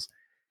professionals.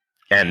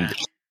 And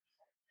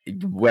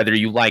whether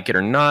you like it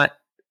or not,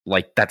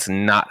 like that's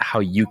not how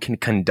you can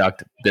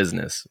conduct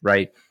business,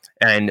 right?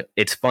 And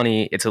it's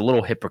funny, it's a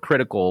little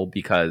hypocritical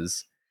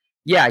because,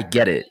 yeah, I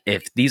get it.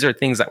 If these are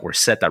things that were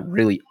set that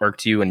really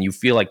irked you and you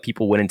feel like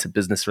people went into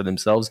business for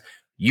themselves,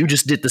 you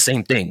just did the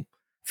same thing.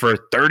 For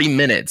 30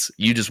 minutes,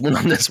 you just went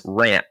on this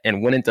rant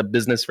and went into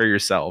business for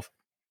yourself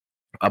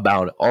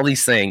about all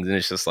these things. And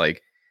it's just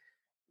like,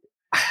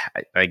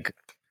 I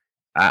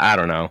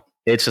don't know.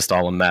 It's just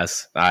all a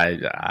mess.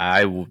 I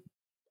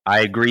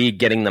agree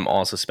getting them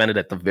all suspended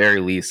at the very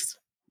least,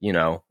 you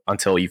know,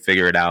 until you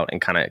figure it out and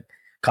kind of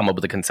come up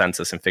with a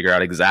consensus and figure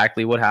out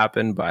exactly what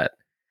happened. But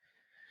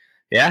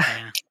yeah.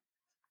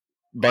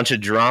 Bunch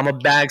of drama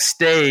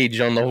backstage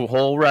on the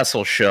whole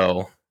wrestle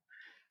show.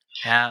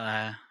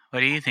 Yeah. What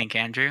do you think,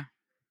 Andrew?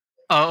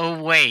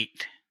 Oh,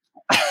 wait.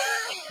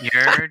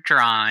 You're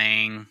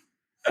drawing.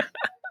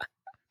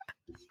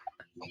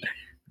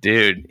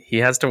 Dude, he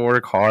has to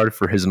work hard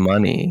for his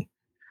money.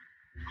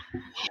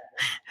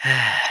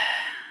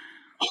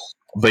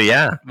 But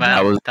yeah,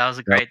 that was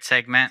a great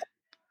segment.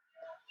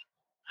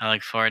 I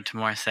look forward to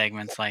more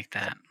segments like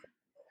that.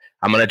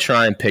 I'm going to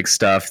try and pick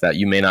stuff that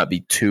you may not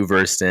be too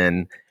versed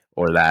in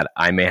or that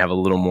I may have a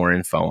little more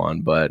info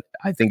on, but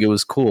I think it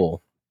was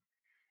cool.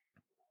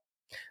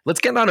 Let's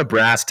get on to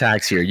brass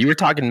tacks here. You were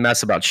talking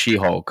mess about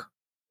She-Hulk.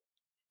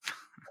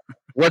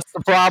 What's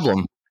the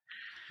problem?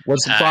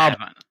 What's the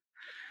problem?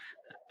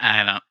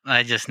 I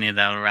just need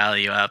that to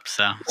rally you up,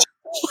 so.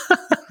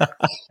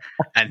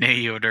 I knew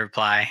you would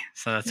reply,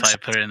 so that's why I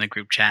put it in the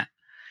group chat.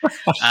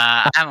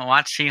 I haven't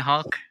watched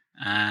She-Hulk.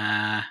 It's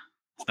not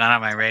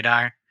on my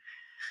radar.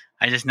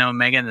 I just know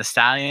Megan Thee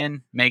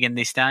Stallion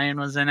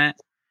was in it,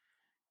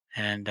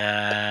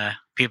 and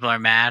people are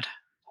mad.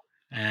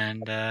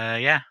 And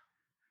yeah.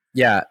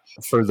 Yeah,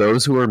 for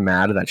those who are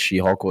mad that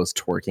She-Hulk was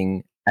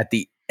twerking at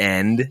the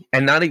end,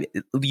 and not even,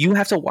 you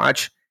have to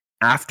watch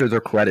after the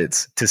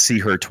credits to see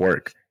her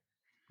twerk.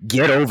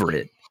 Get over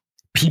it.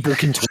 People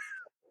can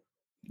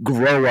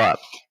grow up.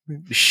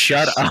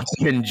 Shut up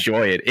and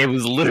enjoy it. It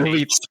was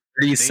literally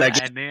 30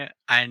 seconds.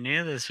 I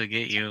knew this would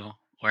get you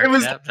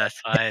worked up. That's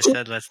why I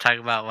said let's talk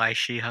about why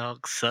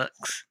She-Hulk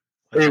sucks.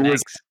 It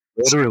was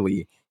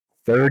literally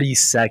 30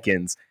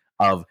 seconds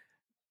of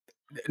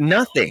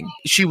nothing.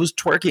 She was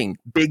twerking.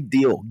 Big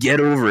deal.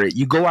 Get over it.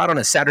 You go out on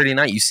a Saturday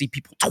night, you see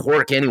people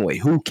twerk anyway.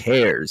 Who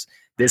cares?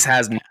 This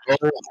has no,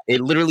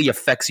 it literally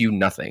affects you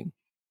nothing.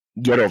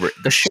 Get over it.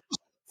 The show is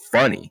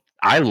funny.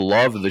 I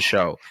love the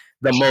show.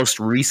 The most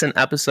recent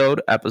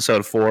episode,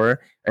 episode 4,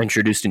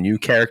 introduced a new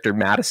character,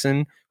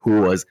 Madison,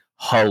 who was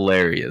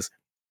hilarious.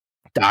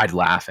 Died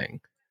laughing.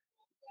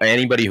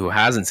 Anybody who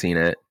hasn't seen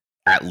it,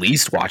 at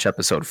least watch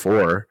episode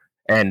 4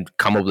 and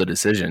come up with a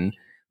decision.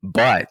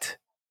 But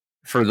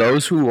for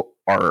those who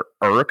are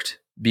irked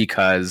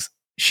because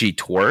she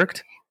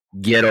twerked,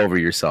 get over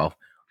yourself.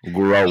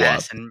 Grow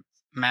up.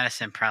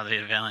 Madison probably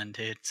a villain,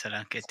 dude, so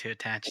don't get too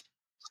attached.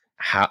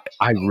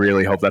 I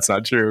really hope that's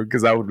not true,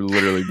 because that would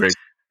literally break.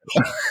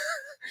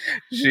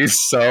 She's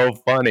so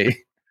funny.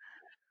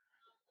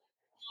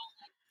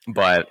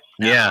 But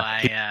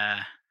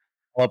yeah,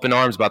 up in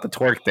arms about the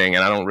twerk thing,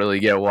 and I don't really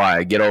get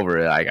why. Get over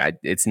it.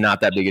 It's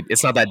not that big.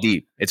 It's not that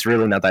deep. It's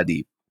really not that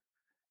deep.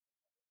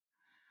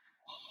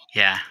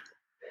 Yeah.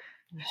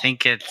 I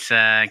think it's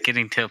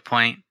getting to a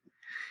point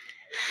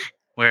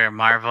where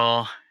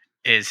Marvel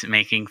is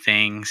making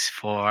things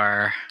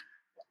for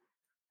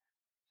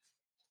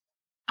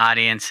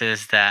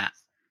audiences that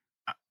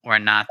were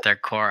not their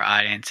core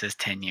audiences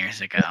 10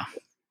 years ago.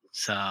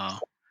 So,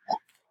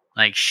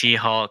 like,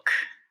 She-Hulk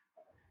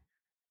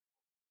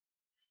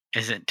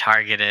isn't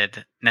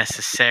targeted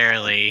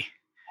necessarily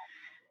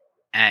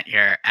at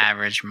your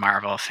average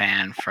Marvel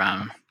fan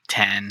from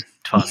 10,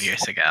 12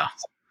 years ago.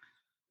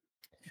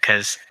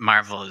 Because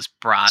Marvel is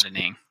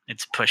broadening.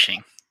 It's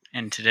pushing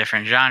into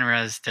different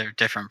genres. They're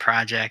different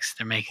projects.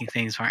 They're making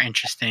things more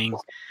interesting.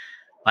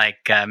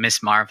 Like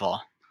Miss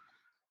Marvel.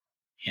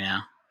 You know,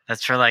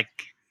 that's for like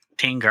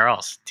teen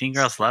girls. Teen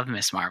girls love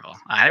Miss Marvel.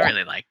 I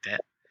really liked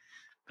it.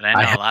 But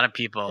I know a lot of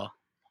people...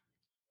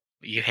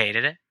 You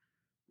hated it?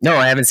 No,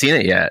 I haven't seen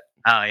it yet.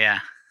 Oh, yeah.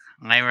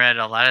 I read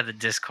a lot of the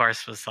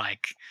discourse was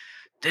like,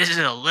 this is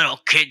a little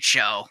kid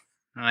show.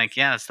 I'm like,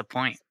 yeah, that's the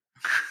point.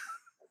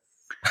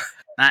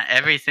 Not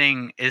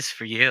everything is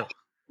for you.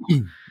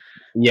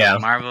 Yeah.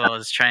 Marvel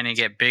is trying to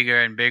get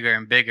bigger and bigger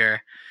and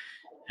bigger.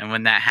 And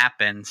when that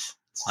happens,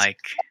 like,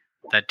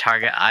 the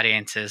target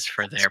audiences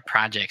for their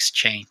projects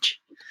change.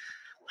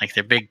 Like,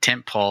 their big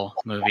tentpole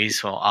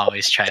movies will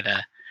always try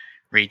to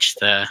reach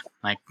the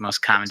like most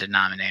common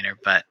denominator,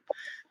 but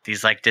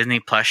these like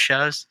Disney Plus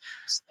shows,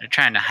 they're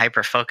trying to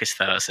hyper focus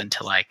those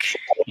into like,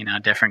 you know,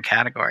 different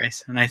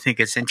categories, and I think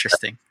it's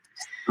interesting.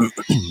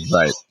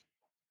 Right.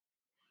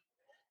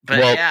 But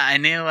yeah,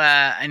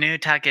 I knew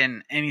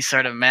talking any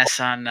sort of mess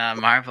on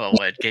Marvel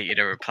would get you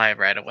to reply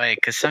right away,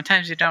 because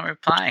sometimes you don't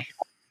reply.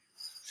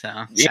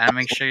 So gotta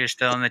make sure you're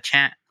still in the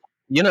chat.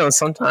 You know,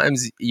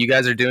 sometimes you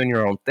guys are doing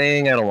your own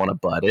thing. I don't want to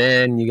butt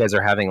in. You guys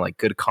are having like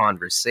good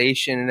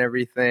conversation and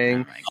everything.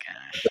 Oh my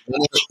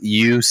gosh.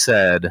 You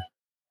said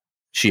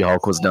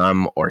She-Hulk was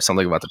dumb or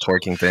something about the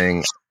twerking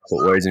thing.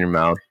 Put words in your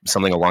mouth.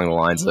 Something along the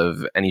lines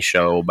of any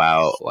show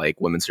about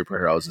like women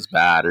superheroes is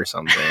bad or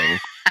something.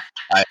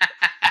 I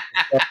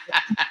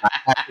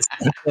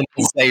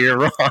say you're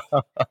wrong.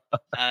 Oh,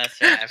 that's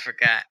right. I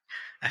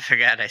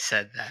forgot I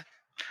said that.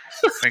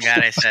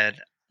 I said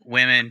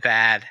women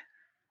bad.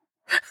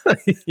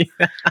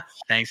 Yeah.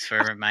 Thanks for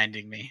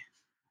reminding me.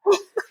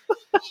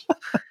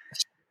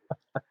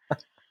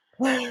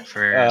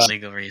 For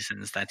legal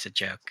reasons, that's a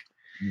joke.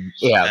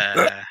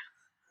 Yeah.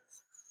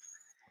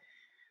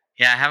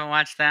 Yeah, I haven't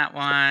watched that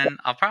one.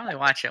 I'll probably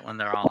watch it when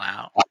they're all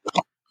out.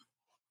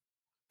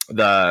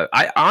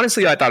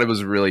 I thought it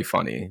was really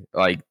funny.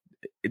 Like,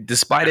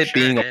 despite it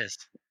being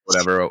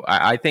whatever,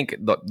 I think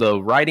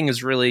the writing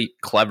is really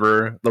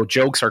clever. The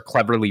jokes are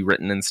cleverly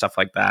written and stuff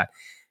like that.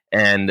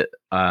 And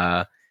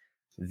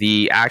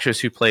the actress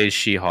who plays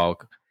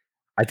She-Hulk,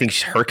 I think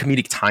her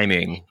comedic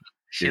timing.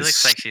 She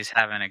looks like she's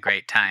having a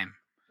great time.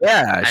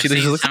 Yeah, I've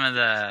seen some of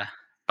the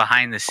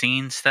behind the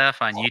scenes stuff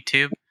on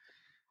YouTube,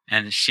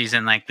 and she's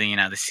in like the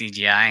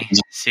CGI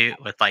suit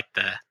with like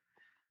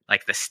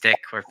the stick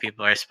where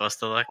people are supposed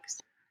to look.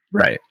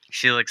 Right.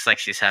 She looks like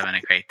she's having a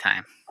great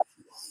time.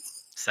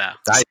 So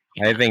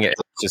I think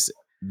it's just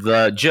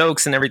the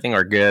jokes and everything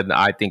are good.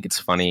 I think it's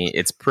funny.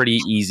 It's pretty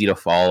easy to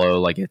follow.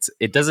 Like it's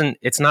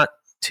not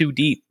too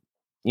deep.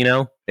 You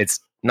know, it's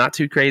not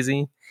too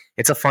crazy.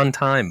 It's a fun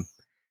time.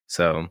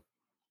 So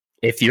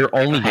if you're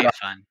only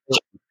fun.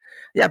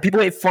 Yeah, people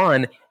hate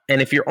fun.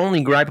 And if your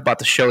only gripe about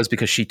the show is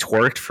because she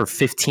twerked for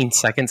 15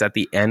 seconds at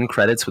the end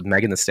credits with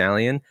Megan Thee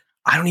Stallion,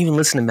 I don't even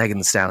listen to Megan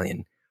Thee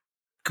Stallion.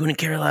 Couldn't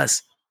care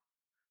less.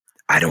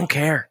 I don't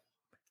care.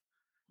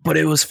 But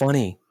it was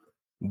funny.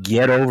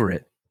 Get over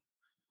it.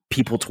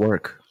 People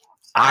twerk.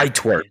 I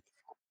twerk.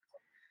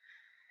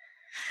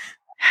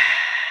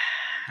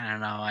 I don't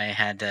know why I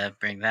had to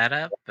bring that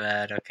up,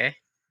 but okay.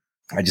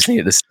 I just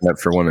needed to stand up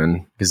for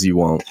women because you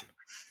won't.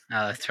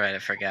 Oh, that's right. I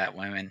forgot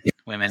women.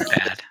 Women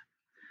bad.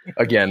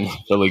 Again,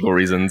 for legal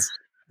reasons.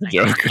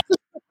 Joke.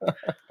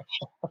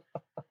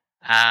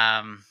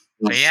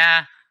 But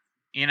yeah,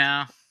 you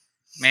know,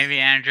 maybe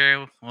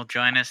Andrew will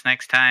join us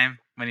next time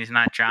when he's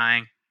not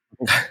drawing.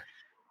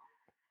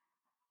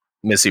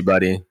 Miss you,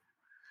 buddy.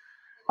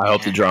 I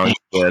hope the drawing's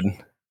good.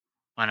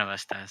 One of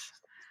us does.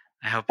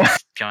 I hope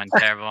it's going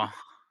terrible.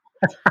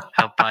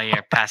 Hope all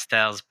your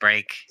pastels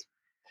break.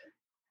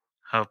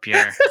 Hope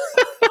your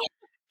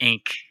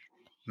ink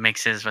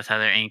mixes with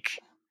other ink.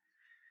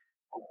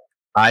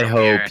 I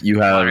hope you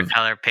have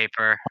watercolor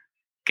paper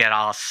get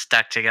all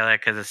stuck together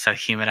because it's so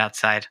humid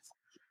outside.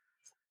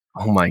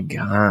 Oh my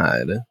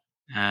god.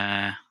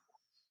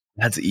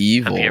 That's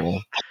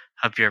evil.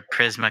 Hope your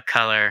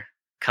Prismacolor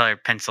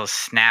colored pencils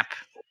snap.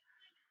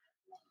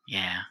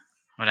 Yeah.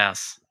 What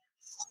else?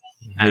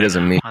 Who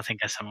doesn't mean? I'll think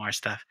of some more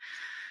stuff.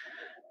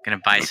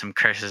 Gonna buy some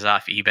curses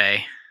off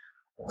eBay.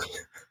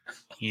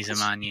 Use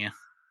them on you.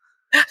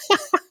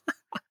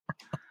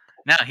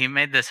 No, he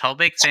made this whole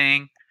big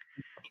thing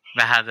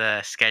about how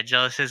the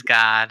schedule is his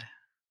god.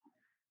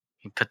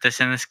 He put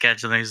this in the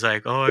schedule and he's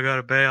like, oh, I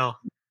gotta bail.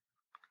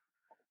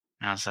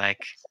 And I was like,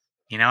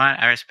 you know what?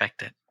 I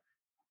respect it.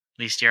 At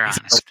least you're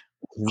honest.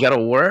 You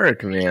gotta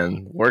work,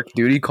 man. Work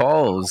duty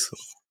calls.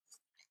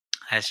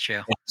 That's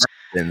true.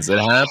 It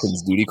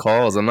happens. Duty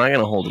calls. I'm not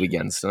gonna hold it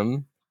against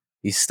him.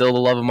 He's still the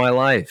love of my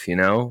life, you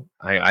know?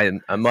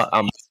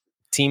 I'm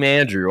Team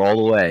Andrew all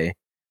the way.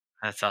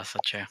 That's also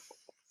true.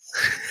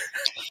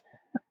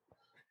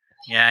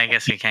 Yeah, I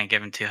guess we can't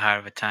give him too hard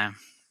of a time.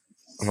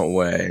 No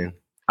way.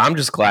 I'm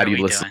just glad you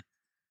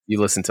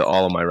listen to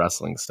all of my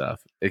wrestling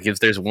stuff. If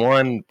there's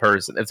one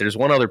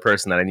other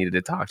person that I needed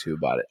to talk to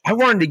about it, I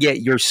wanted to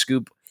get your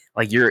scoop,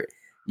 like your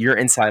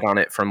insight on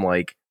it from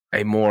like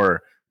a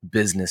more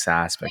business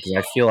aspect.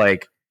 I feel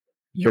like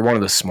you're one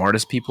of the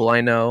smartest people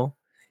I know,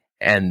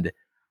 and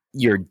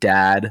your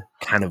dad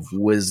kind of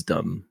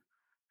wisdom.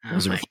 Oh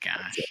my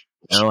gosh.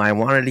 No, I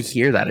wanted to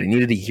hear that. I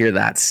needed to hear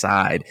that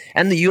side.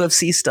 And the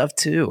UFC stuff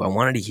too. I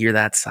wanted to hear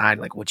that side,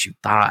 like what you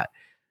thought.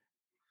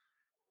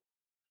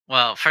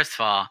 Well, first of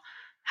all,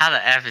 how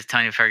the F is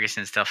Tony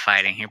Ferguson still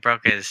fighting? He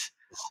broke his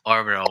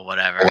orbital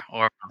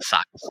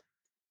socket.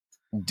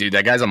 Dude,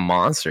 that guy's a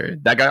monster.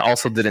 That guy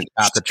also didn't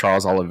tap to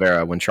Charles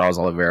Oliveira when Charles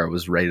Oliveira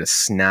was ready to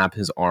snap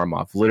his arm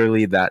off.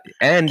 Literally that.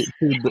 And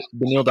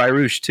Beneil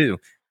Dariush too.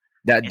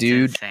 That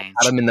dude had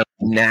him in the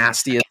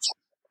nastiest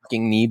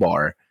fucking knee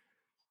bar.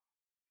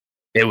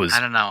 It was. I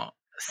don't know.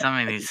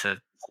 Somebody needs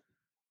to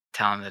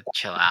tell him to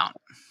chill out.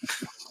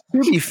 To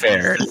be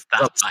fair,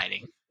 stop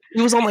fighting.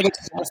 He was on like a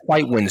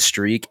 12-fight win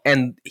streak,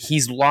 and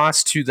he's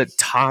lost to the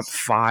top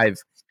 5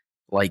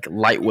 like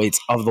lightweights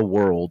of the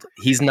world.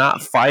 He's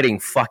not fighting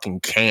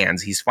fucking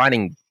cans. He's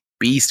fighting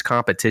beast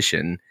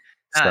competition.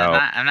 So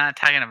I'm not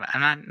talking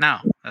about. No,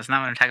 that's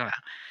not what I'm talking about.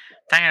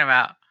 I'm talking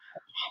about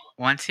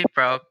once he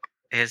broke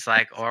his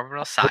like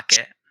orbital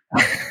socket,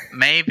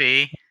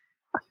 maybe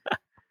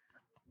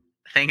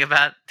think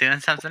about doing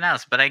something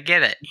else. But I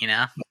get it, you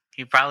know.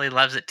 He probably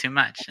loves it too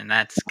much, and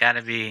that's got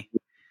to be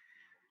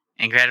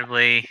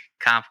incredibly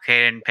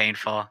complicated and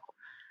painful. I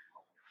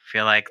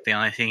feel like the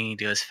only thing you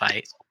can do is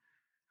fight.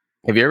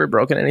 Have you ever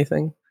broken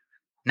anything?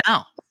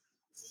 No.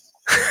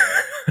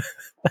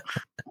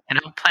 I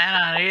don't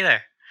plan on it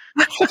either.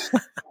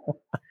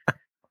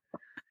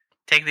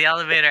 Take the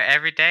elevator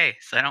every day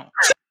so I don't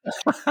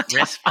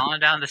risk falling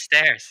down the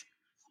stairs.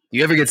 Do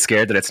you ever get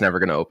scared that it's never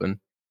going to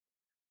open?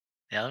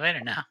 The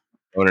elevator? No.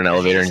 Own an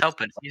elevator. You just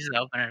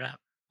open it up.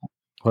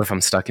 What if I'm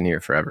stuck in here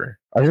forever?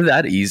 Are they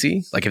that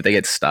easy? Like if they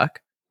get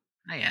stuck?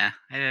 Oh, yeah.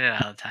 I did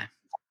it all the time.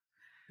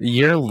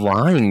 You're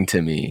lying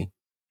to me.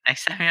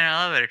 Next time you're in an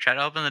elevator, try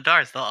to open the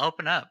doors. They'll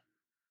open up.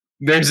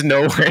 There's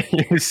no way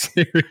you're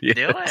serious.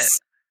 Do it.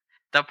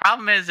 The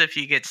problem is if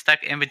you get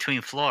stuck in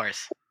between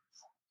floors.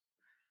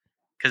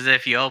 Because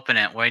if you open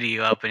it, where are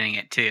you opening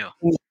it to?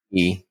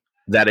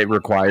 That it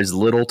requires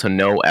little to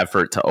no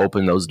effort to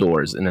open those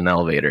doors in an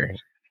elevator.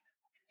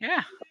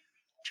 Yeah.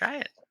 Try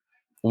it.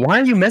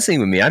 Why are you messing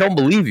with me? I don't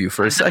believe you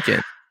for a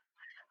second.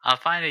 I'll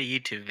find a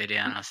YouTube video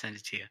and I'll send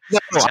it to you. No,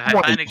 if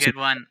I find a good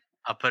one,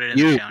 I'll put it in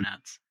the show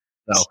notes.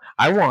 No,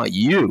 I want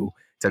you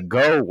to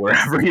go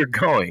wherever you're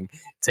going,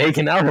 take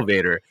an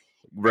elevator,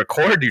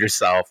 record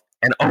yourself,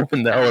 and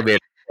open the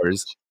elevator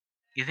doors.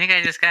 You think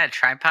I just got a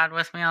tripod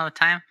with me all the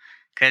time?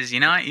 Because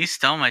you know what? You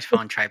stole my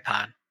phone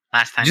tripod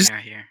last time you were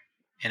here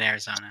in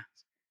Arizona.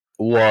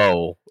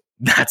 Whoa,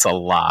 that's a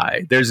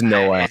lie. There's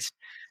no way. It's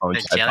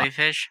the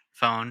jellyfish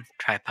phone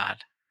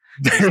tripod.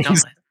 You stole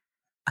it.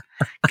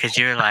 Because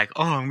you're like,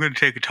 oh, I'm going to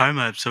take a time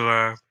lapse of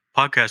our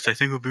podcast. I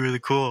think it would be really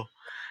cool.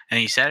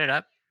 And you set it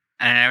up,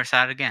 and I never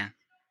saw it again.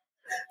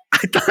 I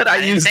thought I I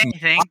didn't used say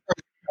anything.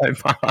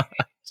 tripod.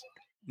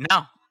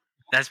 No,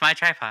 that's my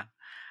tripod.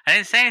 I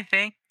didn't say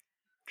anything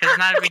because it's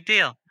not a big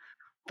deal.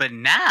 But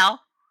now,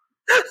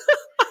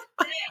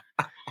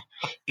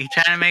 you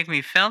trying to make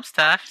me film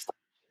stuff?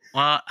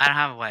 Well, I don't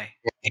have a way.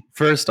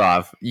 First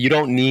off, you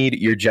don't need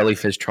your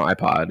jellyfish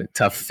tripod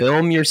to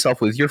film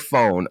yourself with your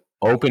phone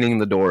opening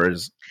the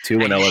doors to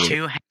an I need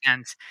elevator.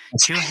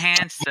 two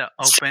hands to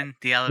open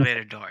the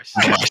elevator doors.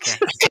 Okay.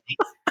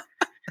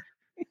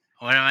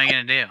 What am I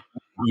gonna do?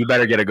 You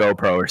better get a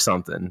GoPro or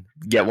something.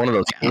 Get one of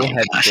those cool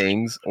head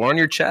things or on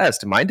your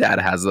chest. My dad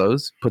has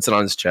those. Puts it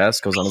on his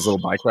chest, goes on his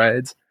little bike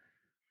rides.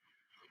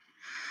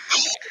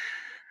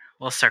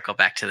 We'll circle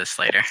back to this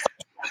later.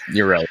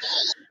 You're right.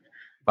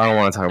 I don't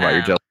want to talk about your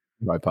Um, jellyfish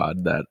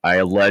tripod that I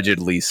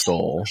allegedly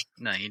stole.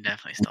 No, you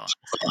definitely stole it.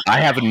 I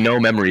have no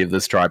memory of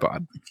this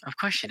tripod. Of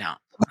course you don't.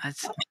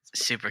 That's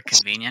super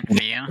convenient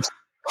for you.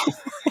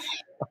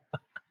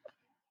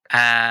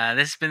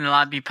 This has been the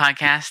Lobby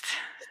Podcast.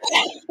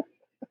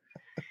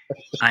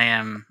 I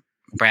am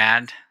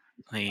Brad,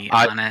 the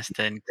honest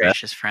and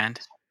gracious friend.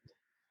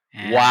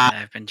 And Wow.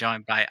 I've been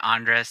joined by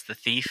Andres, the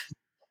thief.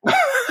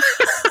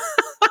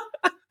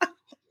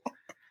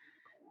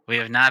 We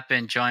have not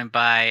been joined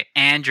by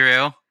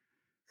Andrew,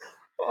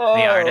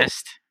 the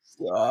artist.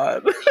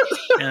 God.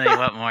 Really,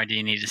 what more do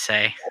you need to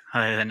say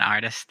other than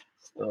artist?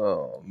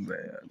 Oh,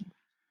 man.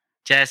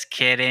 Just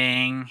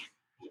kidding.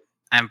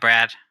 I'm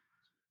Brad.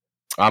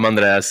 I'm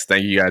Andres.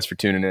 Thank you guys for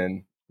tuning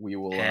in. We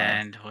will.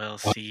 And we'll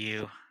see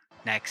you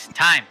next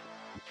time.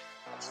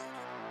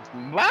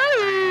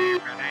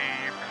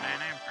 Bye.